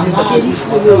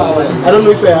successful. I don't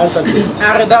know if I answered you.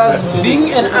 Does being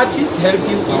an artist help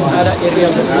you in other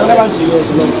areas of your life?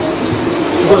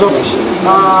 Because of it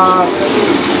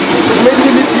made me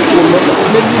meet people, it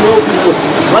made me know people.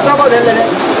 What's about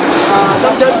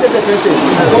sometimes as a person,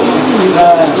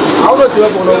 how does it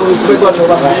work? It's very much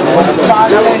over.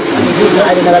 This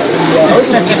guy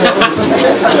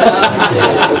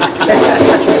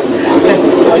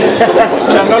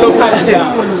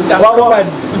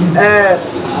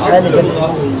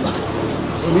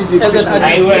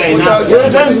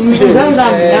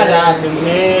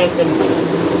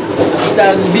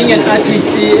does being an artist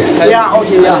yeah,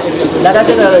 okay, yeah. Like I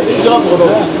said, it helped me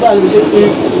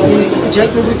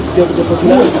with the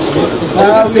popularity. Like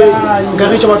I say, you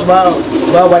can reach about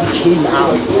 1K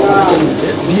now.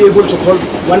 Be able to call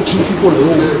 1K people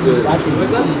home.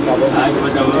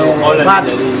 But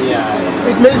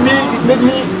it made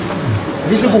me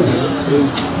visible to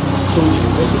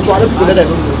other people that I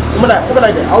don't know. Even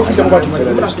like the outfit I'm about to wear,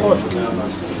 even a store.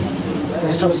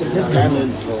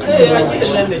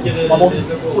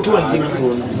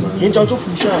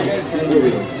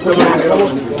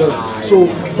 So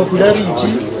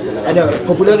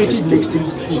popularity makes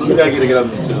things easier.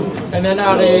 And then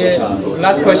our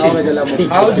last question: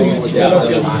 how do you develop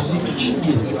your music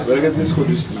skills? Well,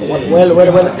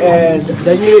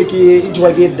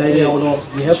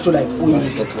 you have to like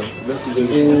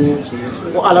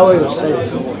allow yourself.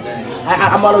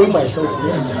 I'm allowing myself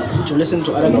to listen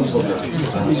to other music.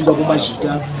 Music about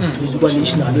Machita, music about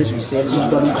national, as we said,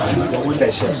 music about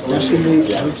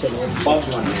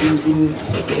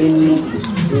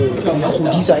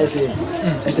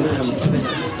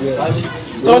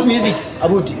Strausz Musique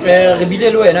about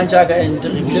rebellion lo ena jaaka and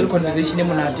rebellion conversation e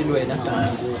monate lo ena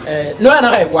no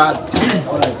ana ga ekwa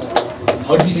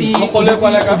how do you see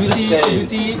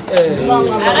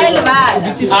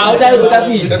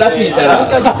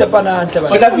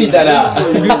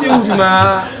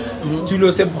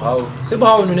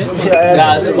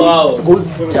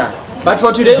but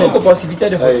for today, we can possibly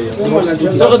the hot seat.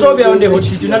 So we on the hot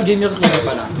seat. Do not give me a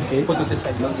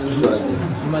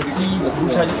must be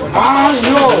brutally honest.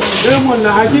 No.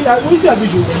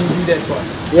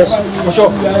 Yes, for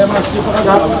sure.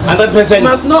 100%. You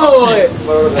must know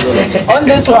on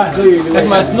this one. You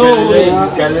must know.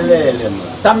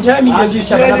 Sometimes you can be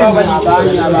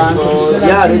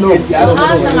yeah, they know.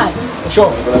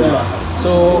 Sure.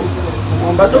 So,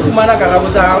 but of mana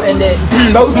karabusa and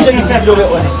but we be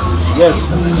honest.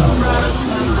 Yes.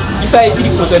 If I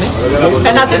feel it,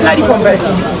 and I said, I compare it.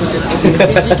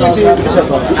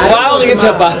 Wow, it's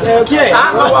a bad. Okay.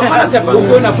 I'm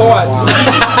going forward.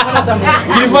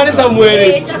 You find it somewhere.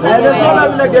 There's no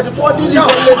like that.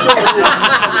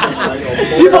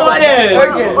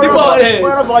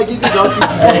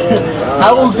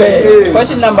 I will pay.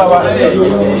 Question number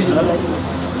 1.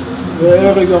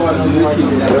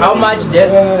 How much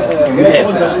debt do you have?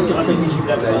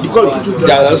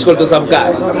 Yeah, let's go to some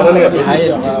guys.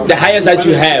 The highest that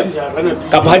you have.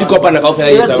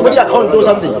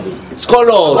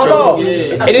 Skolo.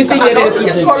 Anything that is to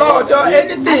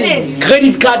anything.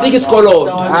 Credit card is skolo.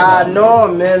 Ah no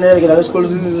man, let's call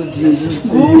this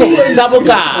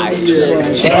Sabuka.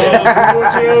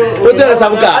 What's the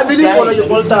Sabuka? I believe for your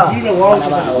Volta.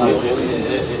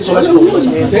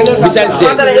 Besides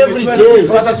that, every day.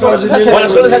 what is called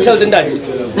such as that?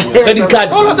 Credit card.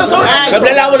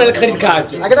 Credit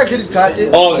card. I get a credit card.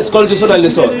 Oh, it's called just on the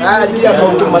song.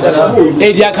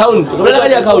 Hey, the account.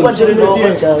 The account.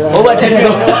 Over 10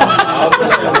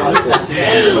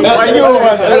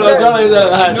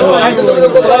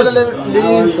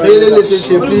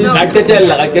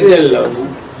 I can tell.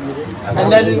 And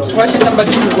then question number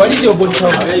 2, what is your body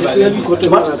count?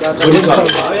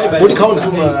 Body count?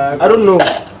 I don't know.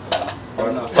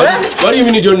 What do you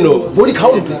mean you don't know? Body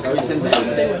count? That's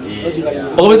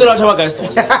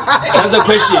the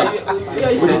question.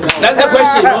 That's the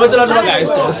question. What was the lot of guys?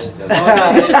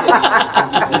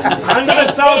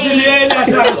 100,000 yen.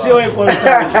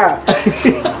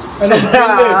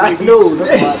 No.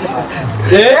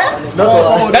 Yeah?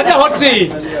 No. That's a hot seat.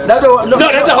 No,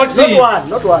 that's a hot seat.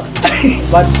 Not one.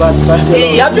 But.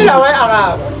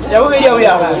 No,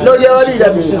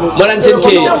 More than 10K.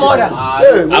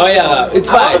 It's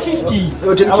 5. 50.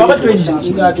 About 20.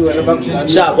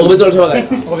 Sharp. What was the lot of guys?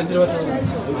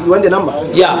 You want the number?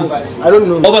 Yeah. I don't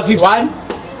know. Over 50.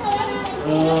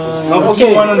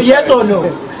 Okay. Yes or no?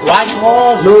 1.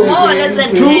 No. More less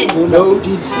than 2. 10. No. 3.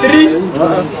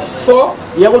 4.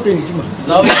 Yeah, what 20?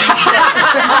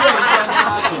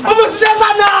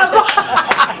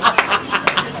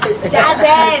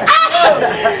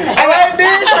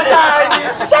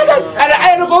 And I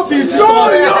don't go 50. No.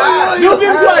 You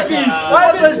 50 feet.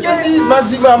 What is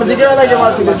maximum? They get like a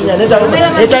market.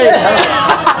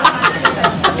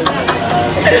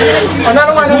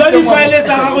 Another one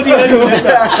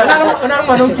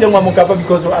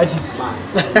because of artist.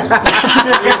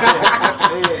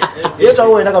 You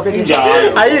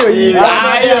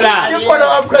follow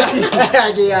up question.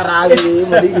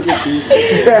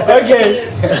 Okay.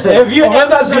 Have you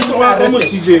ever been arrested?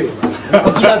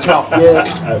 Yes.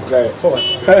 Okay.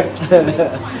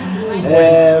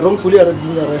 Wrongfully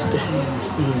arrested.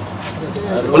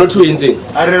 One or two in thing.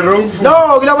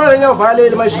 No, we don't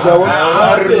violate my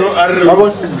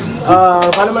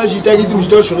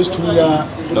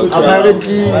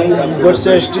apparently got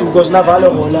searched because I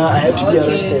had to be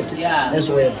arrested as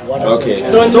well. Okay.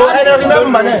 So I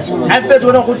remember I felt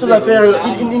when I got to the fair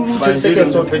in 10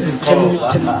 seconds or 10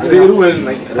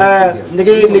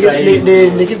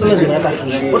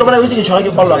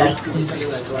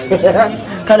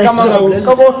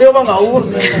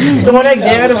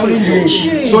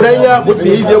 so then good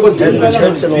behavior was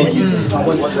because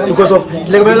of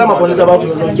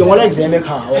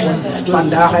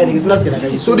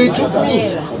so they took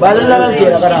me but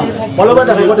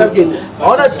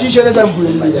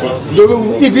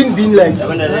even been like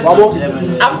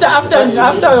after I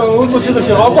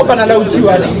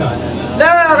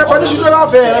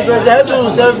had to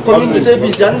serve community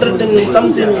service 100 and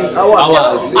something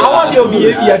hours. How was your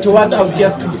behavior towards our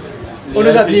just to? I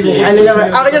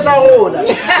guess I roll.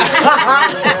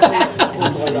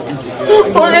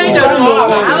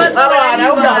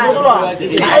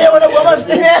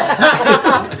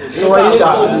 So what is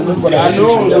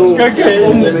okay.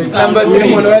 Number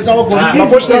 3.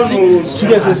 Unfortunately,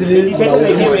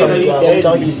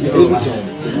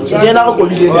 so then I'll go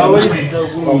with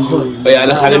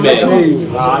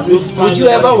would you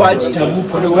ever watch taboo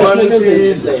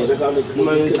pornography?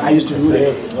 I used to do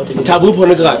that. Taboo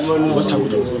pornography.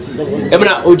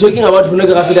 We're talking about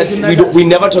pornography that we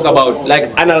never talk about,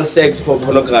 like anal sex for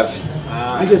pornography.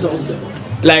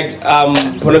 Like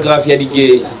pornography at the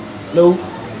gay. No.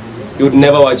 You would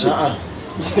never watch it.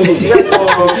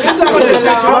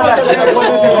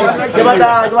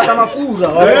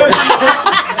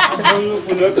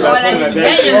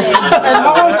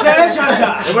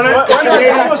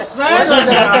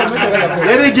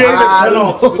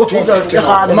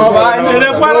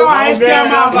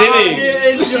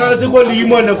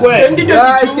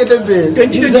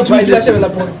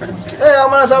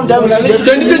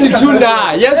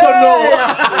 Yes or no?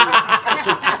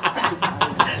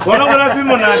 Pornography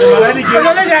monada,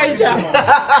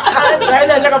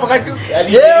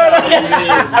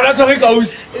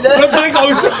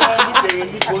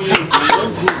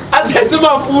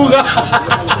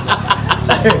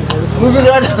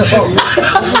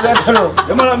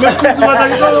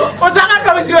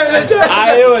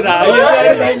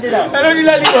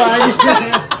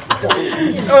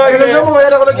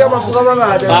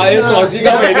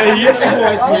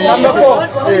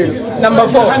 Number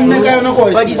 4.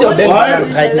 What is your deadline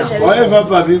right now? Whatever,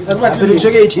 Papi. I'm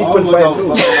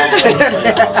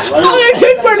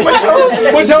 8.5.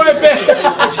 8.5. What's our effect?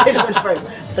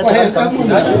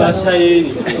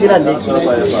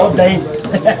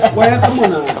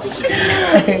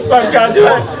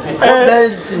 8.5.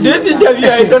 This interview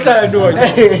I thought I know.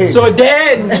 So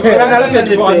then,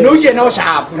 no channel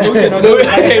sharp.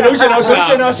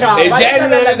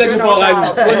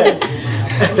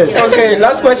 Okay,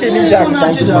 last question, Jack.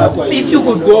 If you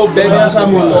could go back to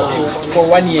school for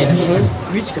 1 year,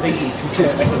 which grade would you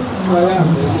choose?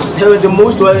 The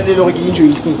most well-known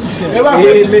injury.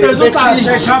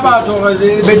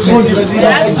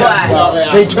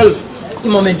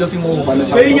 The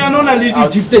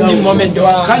moment of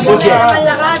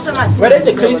whether it's a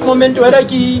crazy moment, whether I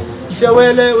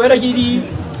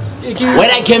when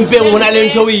I campaign, when I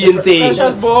learn to win,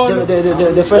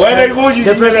 the first time I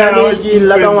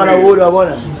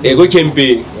go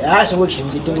campaign. Yeah, so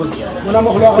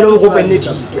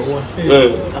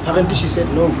apparently she said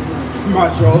no.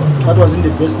 That wasn't the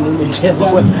best moment.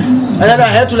 And then I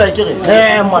had to like it.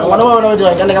 Hey, man, what am I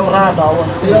doing? I'm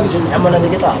gonna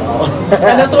get it out.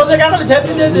 And that's also kind of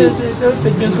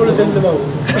the school assembly.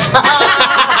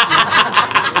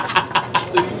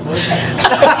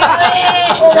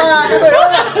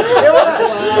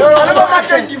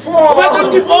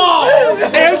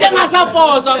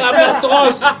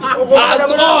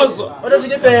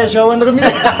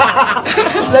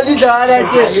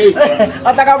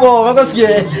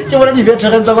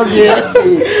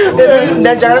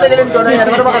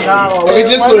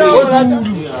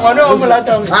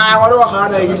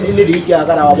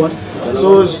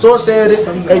 So sad. I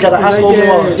ask for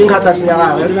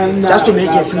just to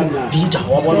make it feel bitter.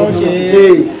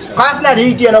 Hey, cause not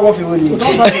eat and I go feel.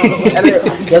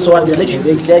 Guess what? They like him.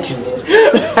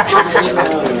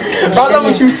 I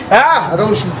don't shoot. I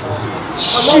don't shoot.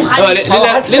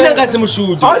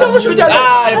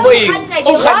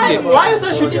 Why is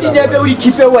that shooting in there? We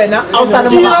keep it when outside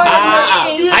of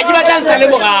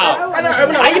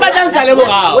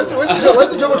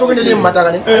what's the job of talking to him,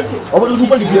 Matagani? Or what do you do?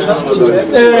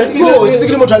 Oh, it's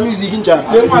signal to music in China.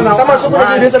 Someone so good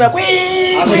at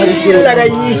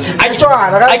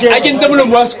I can tell you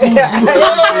more school.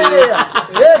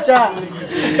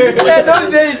 Those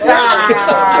days.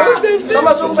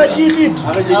 Someone so much he did.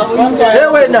 Hey,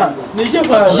 wait now.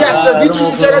 Yes, the beauty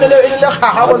is in the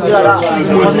house.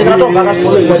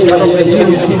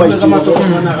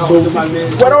 So,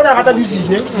 what I had a music,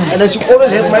 and then she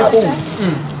always had my phone.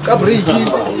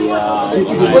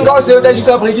 When God said that she's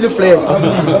breaking the flame.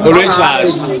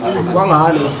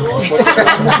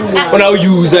 When I'll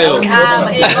use it.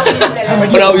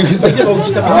 When I'll use it.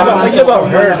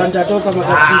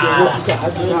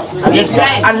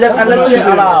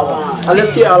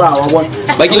 Unless they allow.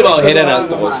 But give about head and ass.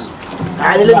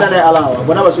 I didn't allow.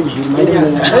 When I was with you,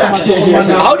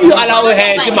 how do you allow a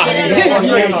head to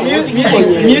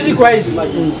music wise?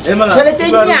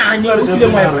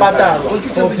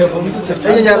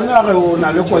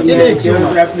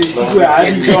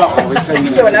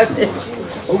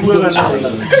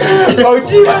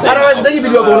 Otherwise, they give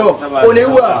you a bono. Only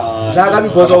Zaga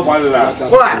because of what?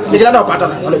 They cannot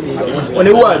pattern only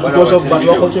because of what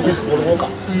your culture is.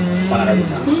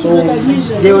 So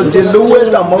the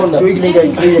lowest amount to ignite the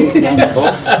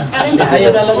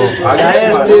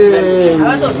highest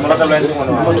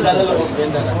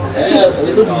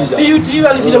see you too.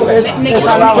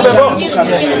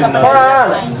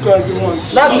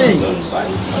 Nothing.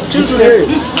 Tuesday.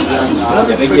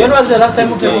 When was the last time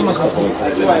you played Master?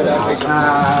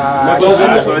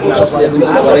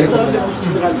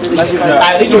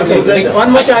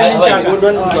 One more time in China.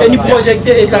 Any project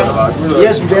there is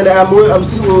yes, I'm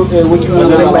still working on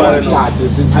my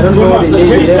I don't know the name,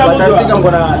 but I think I'm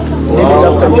gonna name it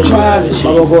after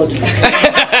MABOKOTHO.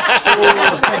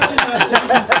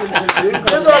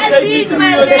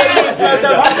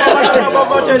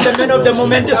 The man of the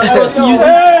moment is Strausz Musique.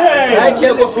 Right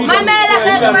here, go free.